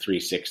sort of like a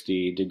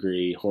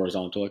 360-degree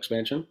horizontal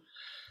expansion.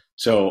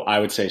 So I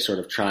would say sort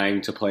of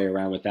trying to play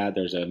around with that.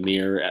 There's a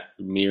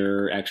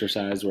mirror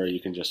exercise where you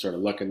can just sort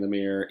of look in the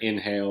mirror,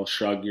 inhale,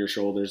 shrug your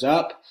shoulders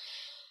up,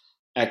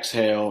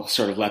 exhale,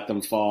 sort of let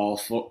them fall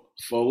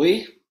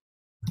fully,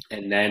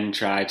 and then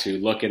try to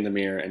look in the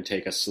mirror and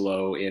take a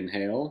slow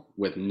inhale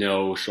with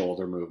no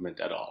shoulder movement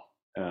at all.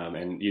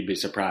 And you'd be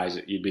surprised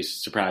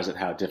at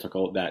how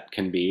difficult that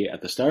can be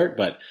at the start,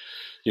 but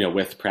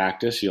with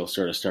practice, you'll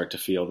sort of start to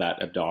feel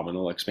that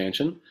abdominal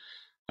expansion.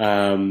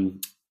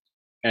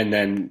 And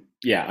then,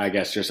 yeah, I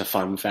guess just a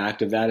fun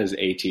fact of that is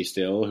A.T.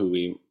 Still, who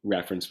we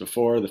referenced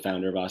before, the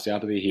founder of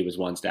osteopathy. He was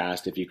once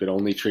asked, if you could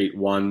only treat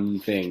one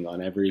thing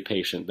on every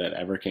patient that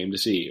ever came to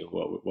see you,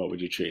 what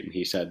would you treat? And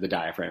he said the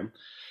diaphragm,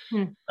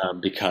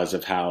 because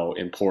of how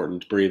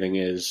important breathing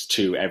is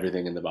to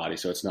everything in the body.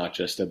 So it's not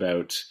just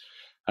about,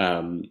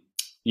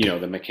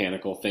 the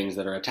mechanical things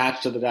that are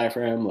attached to the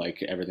diaphragm,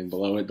 like everything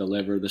below it, the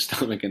liver, the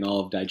stomach, and all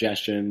of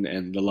digestion,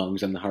 and the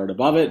lungs and the heart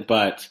above it,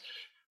 but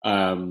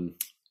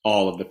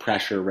all of the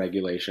pressure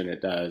regulation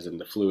it does and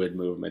the fluid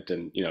movement.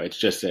 And,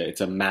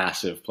 it's a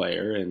massive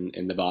player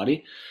in the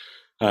body.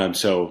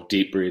 So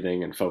deep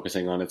breathing and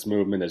focusing on its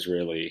movement is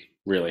really,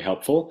 really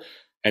helpful.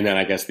 And then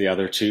I guess the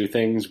other two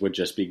things would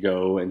just be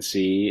go and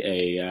see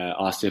a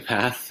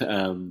osteopath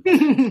and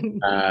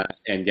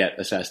get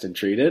assessed and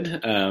treated,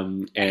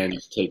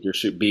 and take your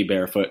shoe, be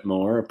barefoot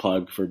more, a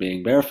plug for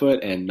being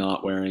barefoot and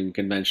not wearing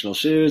conventional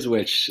shoes,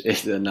 which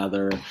is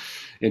another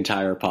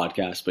entire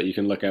podcast, but you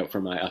can look out for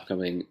my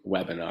upcoming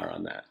webinar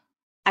on that.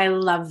 I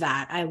love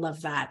that. I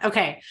love that.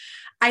 Okay.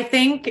 I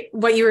think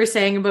what you were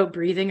saying about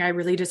breathing, I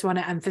really just want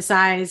to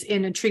emphasize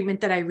in a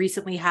treatment that I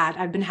recently had.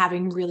 I've been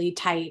having really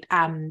tight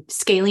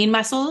scalene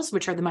muscles,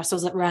 which are the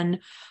muscles that run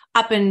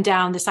up and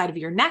down the side of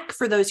your neck,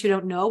 for those who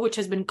don't know, which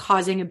has been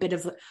causing a bit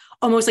of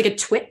almost like a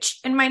twitch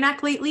in my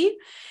neck lately.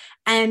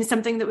 And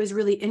something that was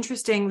really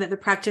interesting that the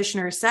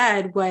practitioner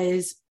said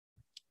was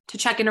to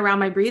check in around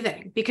my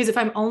breathing, because if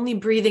I'm only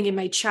breathing in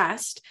my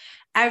chest,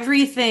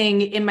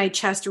 everything in my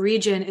chest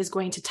region is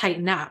going to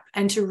tighten up,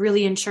 and to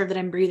really ensure that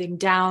I'm breathing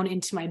down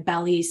into my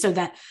belly so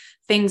that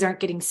things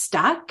aren't getting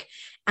stuck.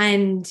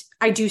 And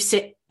I do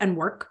sit and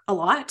work a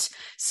lot.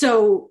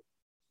 So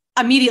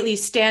immediately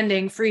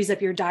standing frees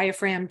up your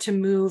diaphragm to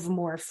move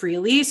more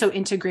freely. So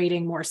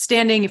integrating more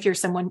standing, if you're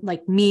someone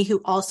like me who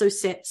also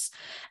sits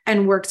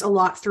and works a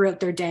lot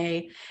throughout their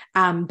day.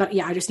 But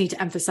yeah, I just need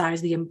to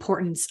emphasize the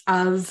importance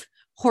of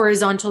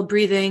horizontal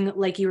breathing,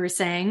 like you were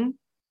saying.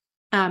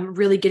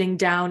 Really getting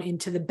down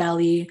into the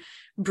belly,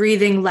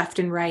 breathing left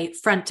and right,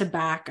 front to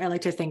back. I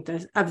like to think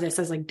of this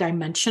as like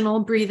dimensional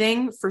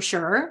breathing for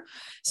sure.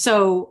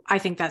 So I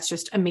think that's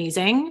just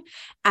amazing.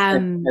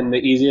 And the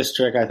easiest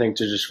trick, I think,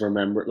 to just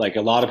remember, like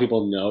a lot of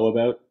people know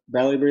about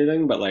belly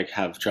breathing, but like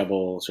have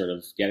trouble sort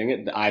of getting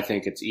it. I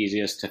think it's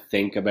easiest to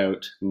think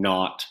about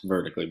not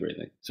vertically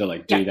breathing. So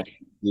like do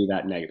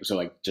that negative. So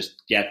like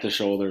just get the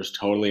shoulders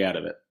totally out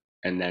of it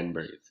and then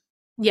breathe.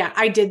 Yeah,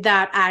 I did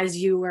that as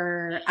you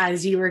were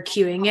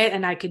cueing it,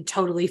 and I could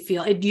totally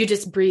feel it. You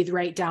just breathe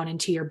right down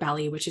into your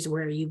belly, which is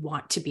where you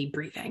want to be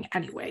breathing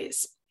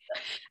anyways.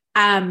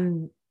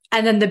 And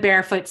then the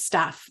barefoot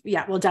stuff.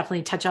 Yeah, we'll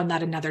definitely touch on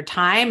that another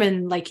time.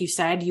 And like you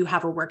said, you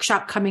have a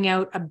workshop coming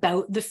out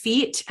about the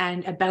feet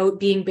and about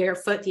being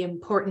barefoot, the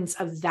importance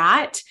of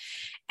that.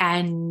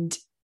 And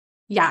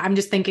yeah, I'm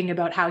just thinking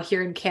about how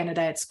here in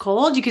Canada, it's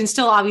cold. You can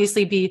still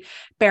obviously be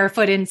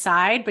barefoot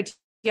inside, but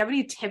do you have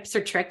any tips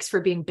or tricks for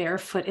being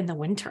barefoot in the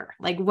winter?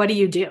 Like, what do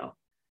you do?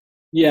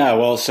 Yeah,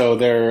 well, so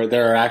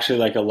there are actually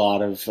like a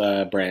lot of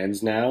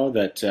brands now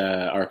that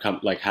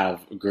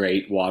have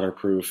great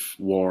waterproof,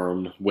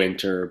 warm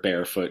winter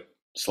barefoot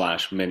 /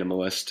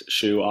 minimalist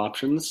shoe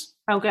options.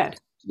 Oh, good.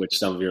 Which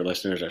some of your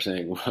listeners are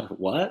saying,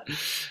 what?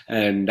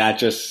 And that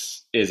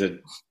just is a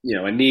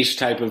niche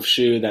type of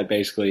shoe that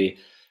basically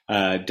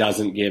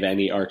doesn't give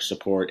any arch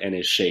support and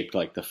is shaped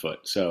like the foot.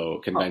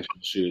 So conventional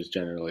shoes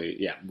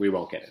generally, we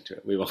won't get into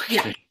it. We won't.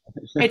 Yeah,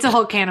 it's a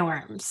whole can of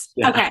worms.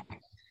 Yeah. Okay.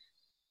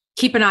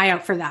 Keep an eye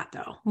out for that,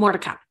 though. More to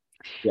come.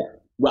 Yeah.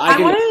 Well,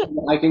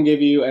 I can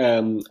give you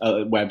a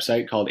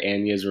website called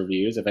Anya's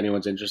Reviews. If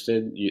anyone's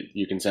interested,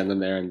 you can send them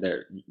there, and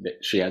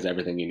she has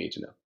everything you need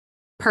to know.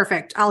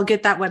 Perfect. I'll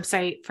get that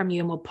website from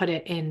you, and we'll put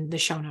it in the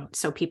show notes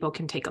so people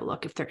can take a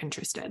look if they're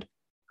interested.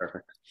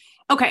 Perfect.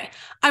 Okay.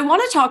 I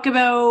want to talk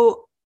about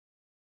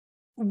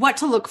what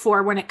to look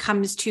for when it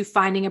comes to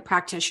finding a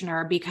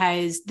practitioner,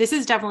 because this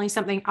is definitely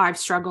something I've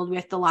struggled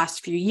with the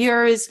last few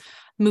years,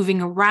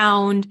 moving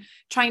around,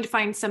 trying to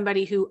find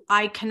somebody who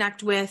I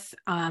connect with.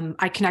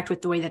 I connect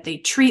with the way that they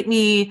treat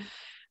me.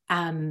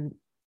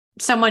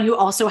 Someone who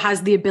also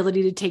has the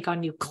ability to take on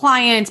new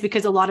clients,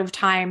 because a lot of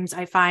times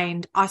I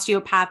find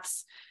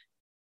osteopaths,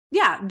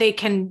 they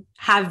can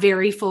have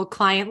very full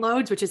client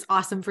loads, which is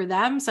awesome for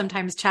them,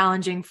 sometimes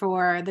challenging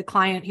for the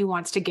client who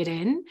wants to get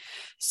in.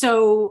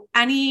 So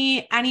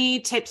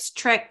any tips,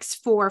 tricks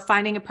for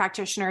finding a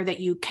practitioner that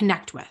you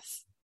connect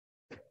with?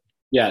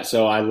 Yeah,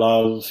 so I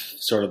love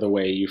sort of the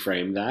way you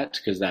frame that,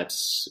 because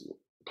that's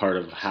part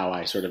of how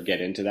I sort of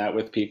get into that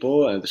with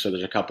people. So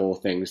there's a couple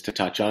of things to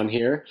touch on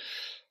here.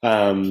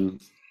 Really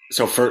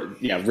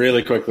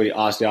quickly,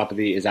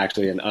 osteopathy is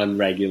actually an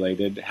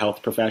unregulated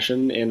health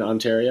profession in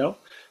Ontario.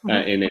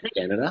 In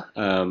Canada,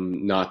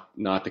 not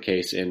the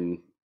case in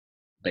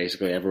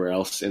basically everywhere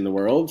else in the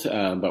world,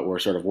 but we're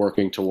sort of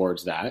working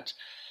towards that.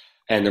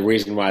 And the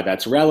reason why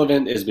that's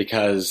relevant is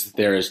because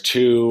there is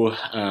two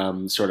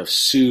sort of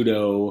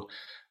pseudo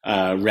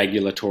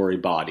regulatory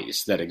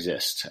bodies that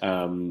exist.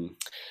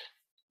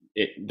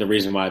 the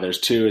reason why there's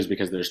two is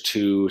because there's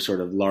two sort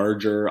of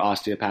larger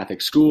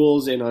osteopathic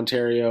schools in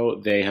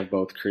Ontario. They have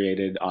both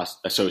created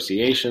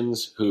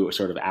associations who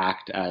sort of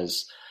act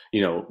as,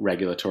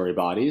 regulatory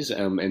bodies.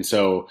 And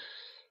so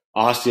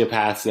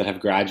osteopaths that have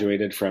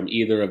graduated from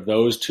either of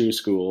those two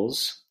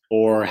schools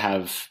or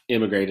have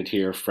immigrated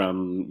here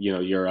from,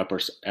 Europe or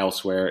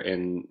elsewhere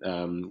in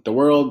the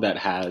world that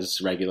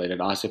has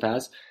regulated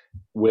osteopaths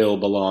will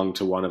belong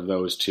to one of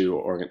those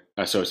two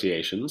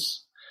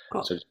associations.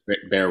 Cool. So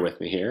bear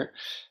with me here.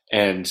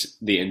 And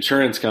the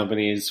insurance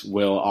companies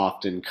will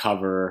often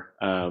cover,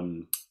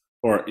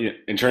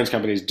 insurance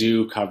companies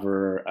do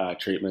cover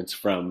treatments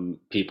from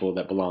people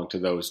that belong to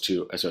those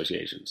two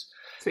associations.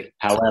 Sweet.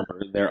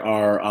 However, there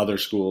are other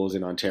schools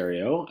in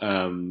Ontario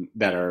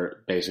that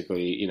are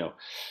basically,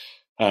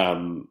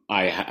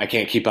 I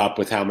can't keep up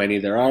with how many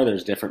there are.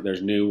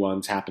 There's new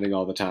ones happening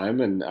all the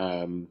time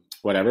and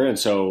whatever. And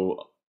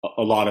so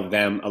a lot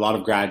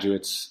of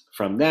graduates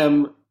from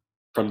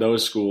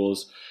those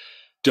schools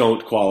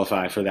don't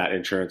qualify for that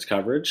insurance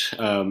coverage.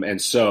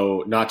 And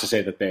so not to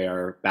say that they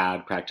are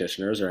bad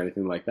practitioners or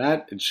anything like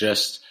that. It's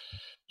just,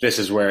 this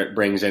is where it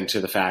brings into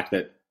the fact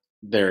that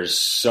there's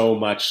so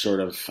much sort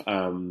of,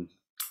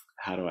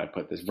 how do I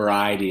put this,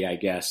 variety, I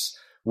guess,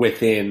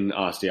 within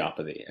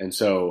osteopathy. And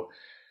so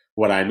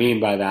what I mean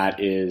by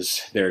that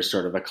is there's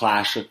sort of a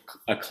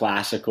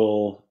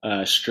classical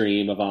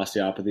stream of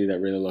osteopathy that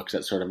really looks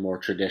at sort of more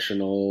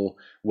traditional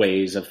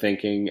ways of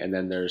thinking. And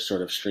then there's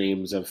sort of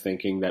streams of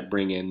thinking that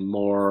bring in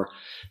more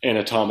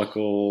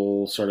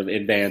anatomical sort of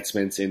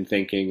advancements in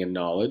thinking and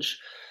knowledge.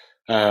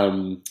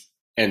 And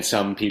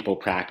some people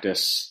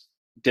practice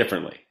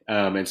differently.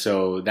 And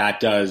so that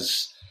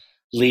does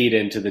lead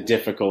into the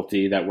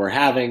difficulty that we're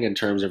having in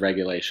terms of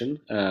regulation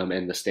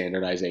and the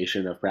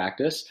standardization of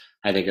practice.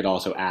 I think it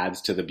also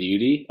adds to the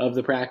beauty of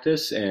the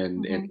practice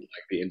and like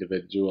the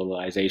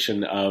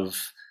individualization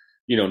of,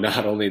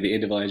 not only the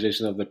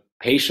individualization of the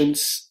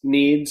patient's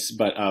needs,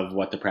 but of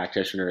what the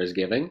practitioner is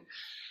giving.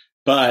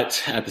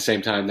 But at the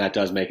same time, that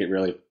does make it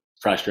really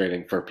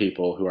frustrating for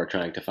people who are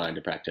trying to find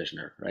a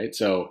practitioner, right?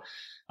 So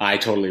I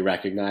totally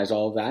recognize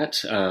all of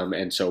that.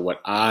 And so what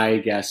I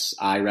guess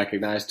I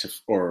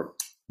recognize or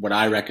what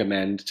I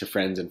recommend to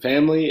friends and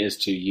family is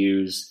to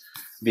use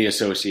the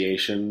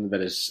association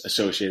that is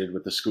associated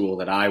with the school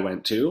that I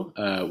went to,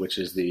 which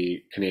is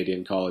the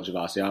Canadian College of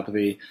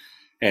Osteopathy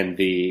and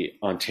the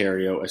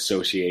Ontario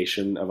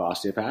Association of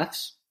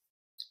Osteopaths,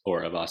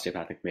 or of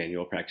Osteopathic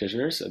Manual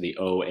Practitioners, the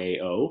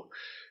OAO.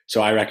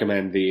 So I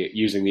recommend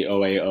using the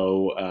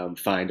OAO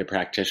Find a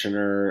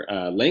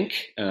Practitioner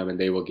link, and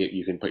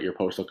you can put your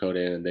postal code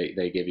in and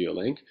they give you a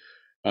link.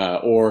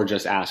 Or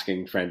just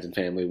asking friends and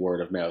family word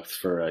of mouth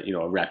for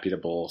a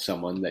reputable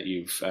someone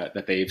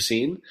that they've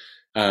seen.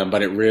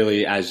 But it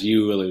really, as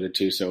you alluded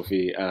to,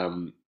 Sophie,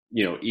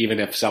 even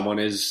if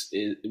someone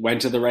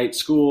went to the right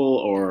school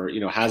or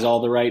has all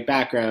the right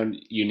background,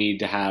 you need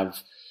to have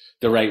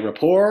the right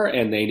rapport,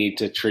 and they need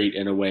to treat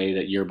in a way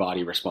that your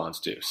body responds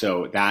to.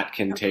 So that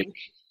can take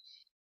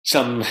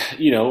some,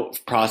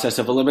 process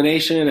of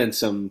elimination and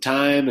some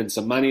time and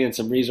some money and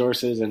some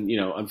resources, and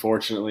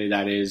unfortunately,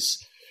 that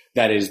is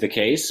the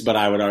case. But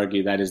I would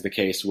argue that is the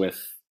case with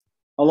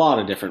a lot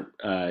of different,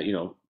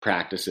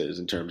 practices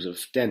in terms of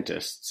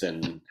dentists,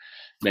 and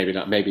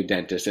maybe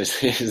dentist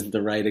is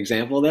the right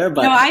example there,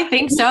 but no, I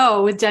think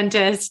so with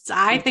dentists.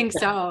 I think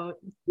so.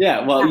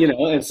 Yeah. Well,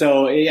 and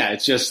so,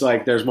 it's just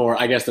like, there's more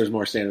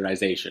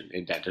standardization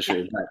in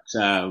dentistry,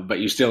 but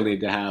you still need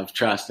to have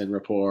trust and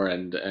rapport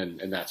and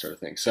that sort of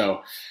thing.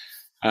 So,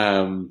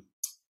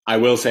 I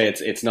will say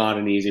it's not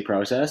an easy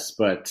process,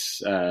 but,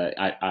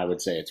 I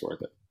would say it's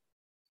worth it.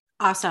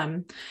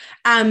 Awesome.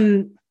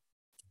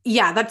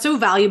 Yeah, that's so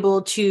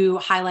valuable to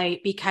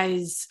highlight,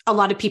 because a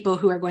lot of people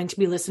who are going to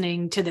be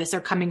listening to this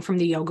are coming from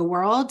the yoga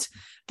world.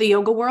 The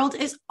yoga world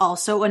is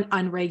also an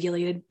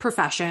unregulated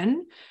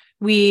profession.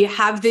 We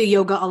have the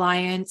Yoga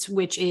Alliance,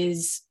 which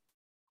is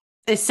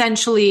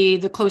essentially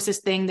the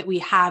closest thing that we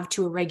have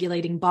to a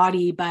regulating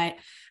body, but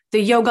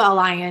the Yoga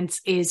Alliance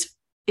is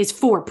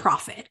for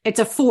profit. It's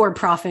a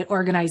for-profit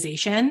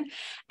organization.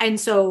 And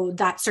so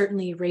that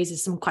certainly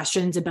raises some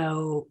questions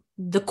about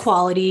the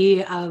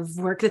quality of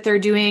work that they're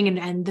doing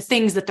and the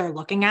things that they're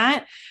looking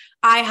at.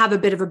 I have a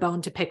bit of a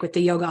bone to pick with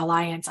the Yoga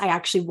Alliance. I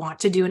actually want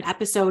to do an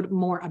episode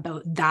more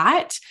about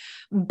that.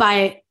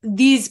 But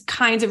these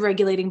kinds of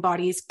regulating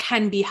bodies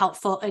can be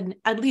helpful in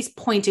at least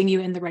pointing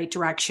you in the right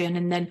direction.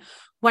 And then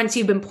once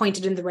you've been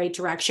pointed in the right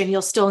direction,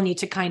 you'll still need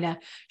to kind of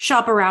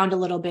shop around a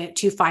little bit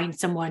to find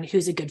someone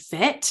who's a good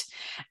fit.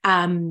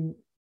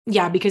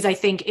 Because I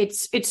think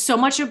it's so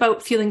much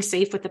about feeling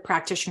safe with the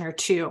practitioner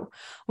too.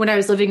 When I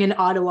was living in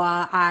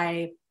Ottawa,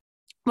 I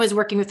was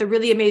working with a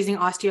really amazing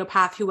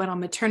osteopath who went on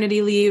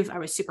maternity leave. I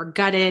was super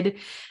gutted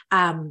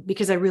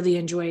because I really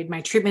enjoyed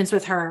my treatments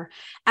with her.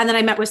 And then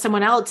I met with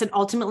someone else, and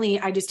ultimately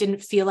I just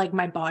didn't feel like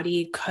my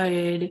body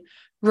could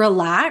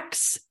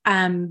relax,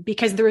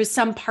 because there was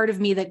some part of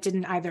me that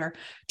didn't either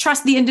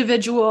trust the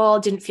individual,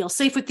 didn't feel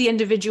safe with the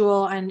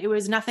individual. And it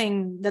was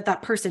nothing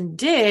that person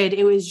did.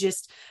 It was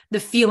just the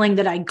feeling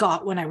that I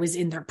got when I was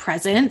in their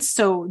presence.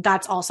 So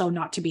that's also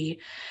not to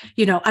be,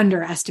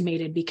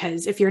 underestimated,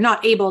 because if you're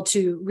not able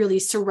to really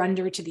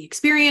surrender to the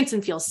experience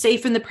and feel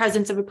safe in the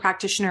presence of a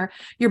practitioner,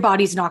 your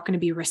body's not going to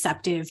be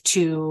receptive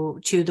to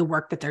the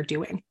work that they're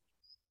doing.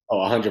 Oh,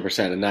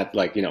 100%. And that,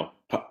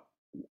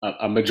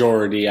 a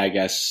majority, I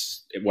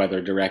guess,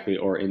 whether directly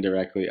or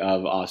indirectly,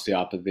 of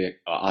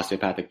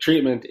osteopathic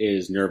treatment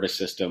is nervous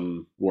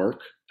system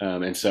work.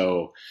 And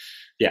so,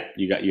 yeah,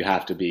 you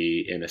have to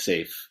be in a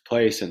safe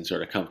place and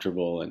sort of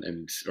comfortable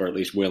and or at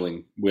least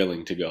willing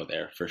to go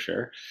there, for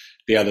sure.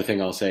 The other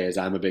thing I'll say is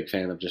I'm a big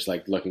fan of just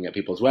looking at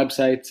people's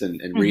websites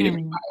and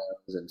reading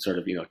bios and sort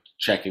of,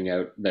 checking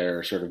out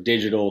their sort of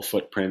digital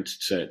footprint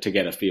to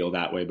get a feel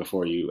that way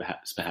before you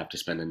have to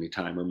spend any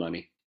time or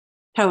money.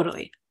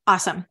 Totally.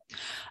 Awesome.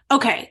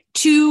 Okay.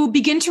 To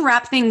begin to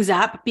wrap things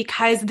up,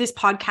 because this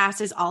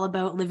podcast is all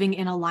about living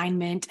in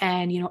alignment,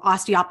 and,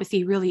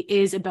 osteopathy really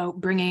is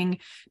about bringing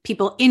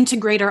people into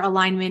greater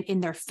alignment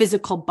in their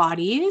physical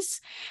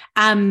bodies,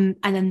 and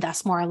then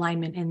thus more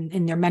alignment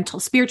in their mental,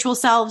 spiritual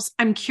selves.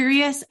 I'm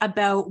curious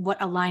about what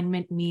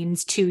alignment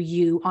means to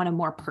you on a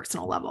more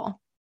personal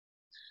level.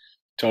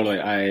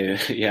 Totally.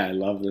 I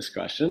love this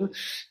question.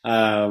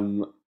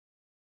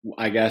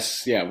 I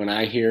guess, when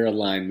I hear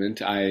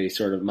alignment,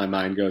 my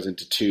mind goes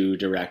into two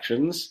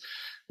directions.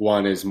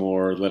 One is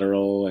more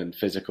literal and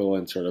physical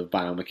and sort of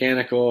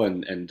biomechanical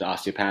and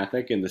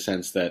osteopathic, in the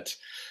sense that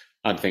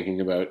I'm thinking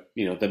about,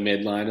 the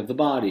midline of the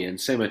body and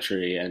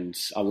symmetry and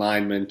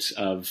alignment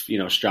of,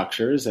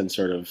 structures and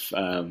sort of,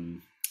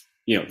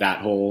 that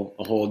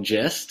whole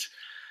gist.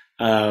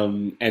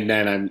 And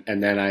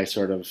then I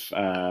sort of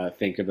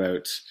think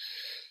about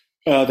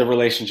the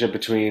relationship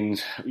between,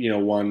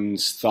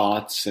 one's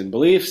thoughts and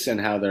beliefs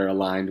and how they're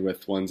aligned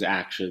with one's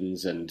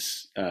actions and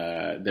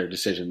their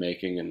decision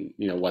making and,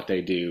 what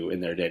they do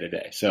in their day to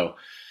day. So,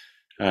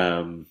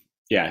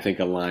 I think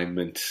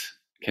alignment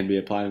can be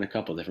applied in a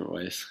couple different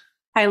ways.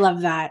 I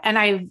love that. And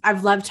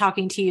I've loved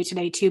talking to you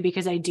today too,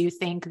 because I do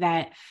think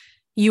that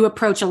you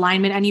approach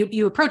alignment, and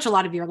you approach a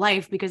lot of your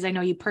life, because I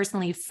know you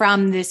personally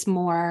from this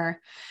more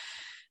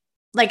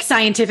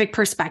scientific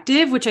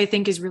perspective, which I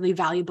think is really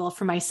valuable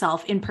for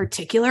myself in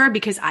particular,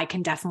 because I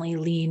can definitely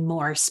lean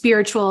more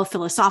spiritual,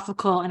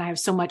 philosophical, and I have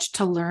so much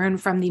to learn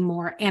from the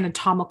more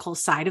anatomical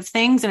side of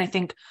things. And I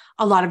think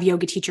a lot of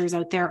yoga teachers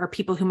out there, or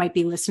people who might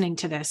be listening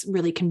to this,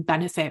 really can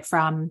benefit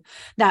from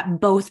that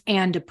both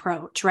and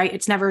approach, right?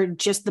 It's never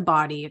just the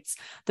body. It's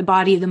the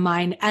body, the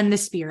mind, and the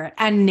spirit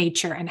and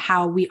nature, and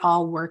how we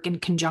all work in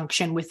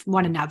conjunction with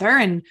one another,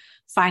 and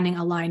finding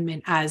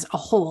alignment as a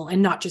whole,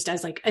 and not just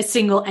as a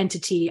single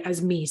entity,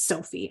 as me,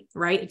 Sophie,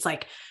 right? It's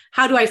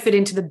how do I fit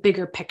into the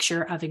bigger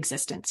picture of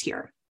existence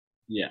here?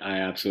 Yeah,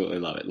 I absolutely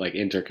love it.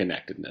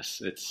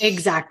 Interconnectedness.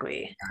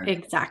 Exactly.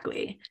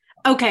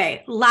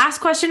 Okay. Last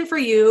question for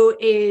you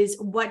is,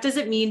 what does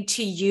it mean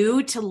to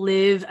you to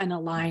live an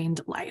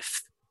aligned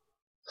life?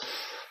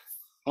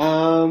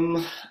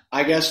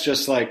 I guess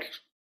just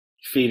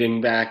feeding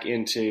back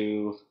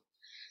into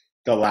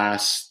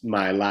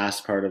my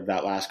last part of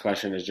that last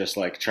question is just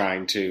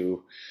trying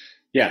to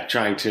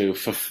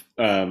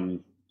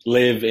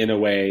live in a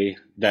way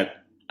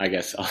that I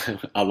guess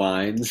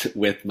aligns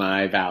with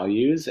my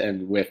values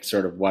and with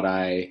sort of what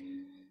I,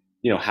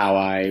 how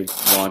I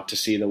want to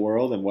see the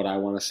world and what I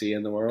want to see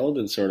in the world,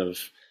 and sort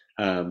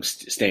of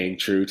staying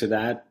true to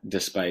that,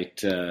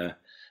 despite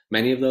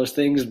many of those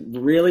things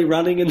really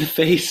running in the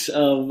face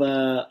of,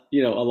 a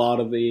lot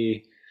of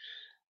the,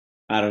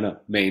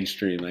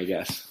 mainstream, I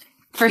guess.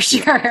 For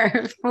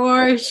sure.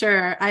 For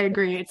sure. I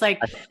agree. It's at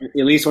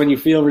least when you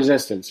feel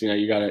resistance,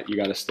 you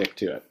gotta stick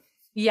to it.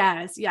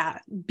 Yes. Yeah.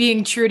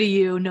 Being true to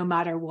you, no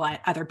matter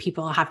what other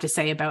people have to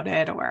say about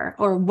it, or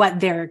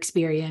what their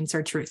experience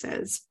or truth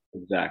is.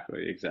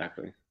 Exactly.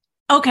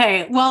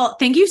 Okay. Well,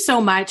 thank you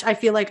so much. I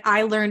feel like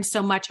I learned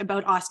so much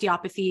about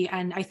osteopathy,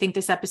 and I think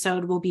this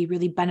episode will be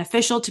really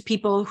beneficial to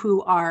people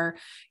who are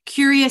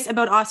curious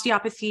about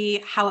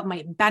osteopathy, how it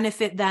might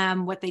benefit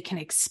them, what they can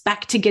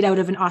expect to get out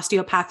of an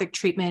osteopathic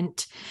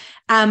treatment.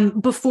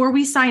 Before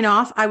we sign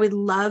off, I would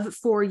love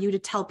for you to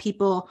tell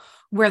people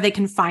where they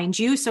can find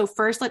you. So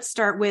first, let's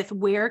start with,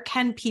 where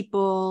can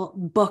people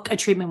book a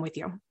treatment with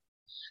you?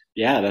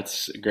 Yeah,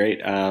 that's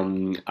great.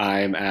 I'm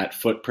at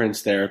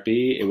Footprints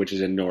Therapy, which is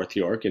in North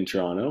York in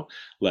Toronto,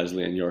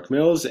 Leslie and York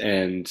Mills.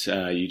 And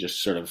you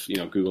just sort of,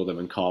 Google them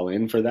and call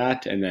in for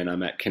that. And then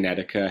I'm at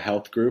Kinetica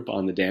Health Group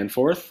on the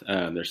Danforth.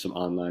 There's some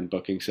online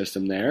booking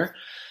system there.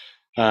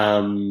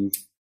 Those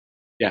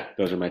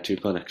are my two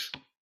clinics.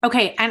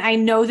 Okay. And I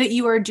know that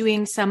you are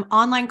doing some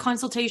online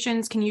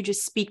consultations. Can you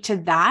just speak to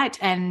that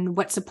and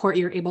what support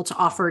you're able to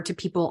offer to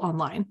people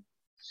online?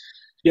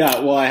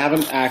 Yeah, well, I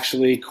haven't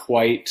actually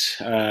quite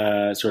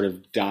sort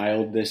of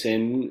dialed this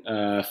in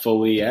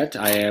fully yet.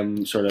 I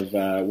am sort of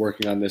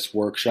working on this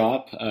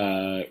workshop,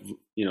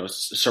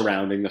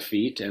 surrounding the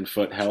feet and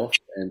foot health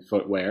and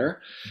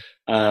footwear.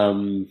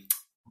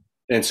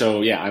 And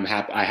so, yeah, I'm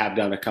happy. I have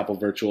done a couple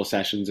virtual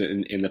sessions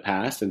in the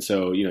past. And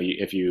so,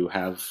 if you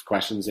have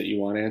questions that you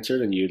want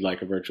answered and you'd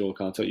like a virtual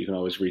consult, you can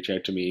always reach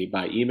out to me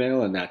by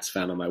email. And that's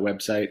found on my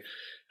website,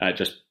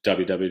 just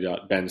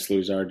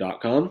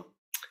www.bensluzar.com.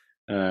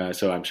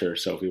 So I'm sure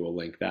Sophie will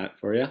link that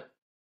for you.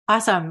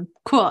 Awesome.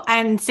 Cool.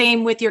 And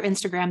same with your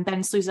Instagram,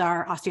 Ben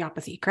Sluzar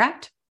Osteopathy,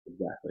 correct?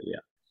 Exactly. Yeah.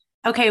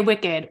 Okay,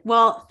 wicked.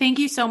 Well, thank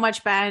you so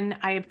much, Ben.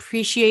 I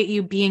appreciate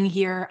you being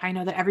here. I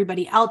know that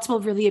everybody else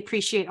will really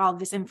appreciate all of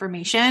this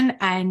information,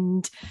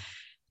 and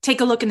take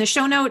a look in the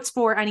show notes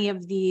for any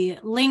of the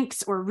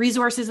links or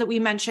resources that we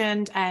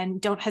mentioned,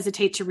 and don't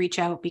hesitate to reach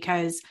out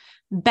because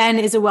Ben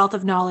is a wealth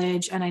of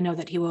knowledge, and I know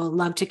that he will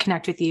love to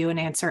connect with you and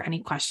answer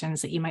any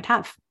questions that you might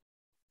have.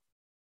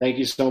 Thank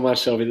you so much,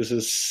 Sophie. This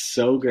is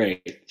so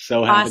great.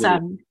 So happy.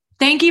 Awesome.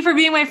 Thank you for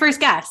being my first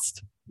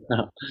guest.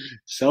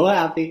 So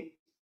happy.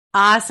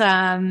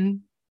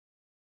 Awesome.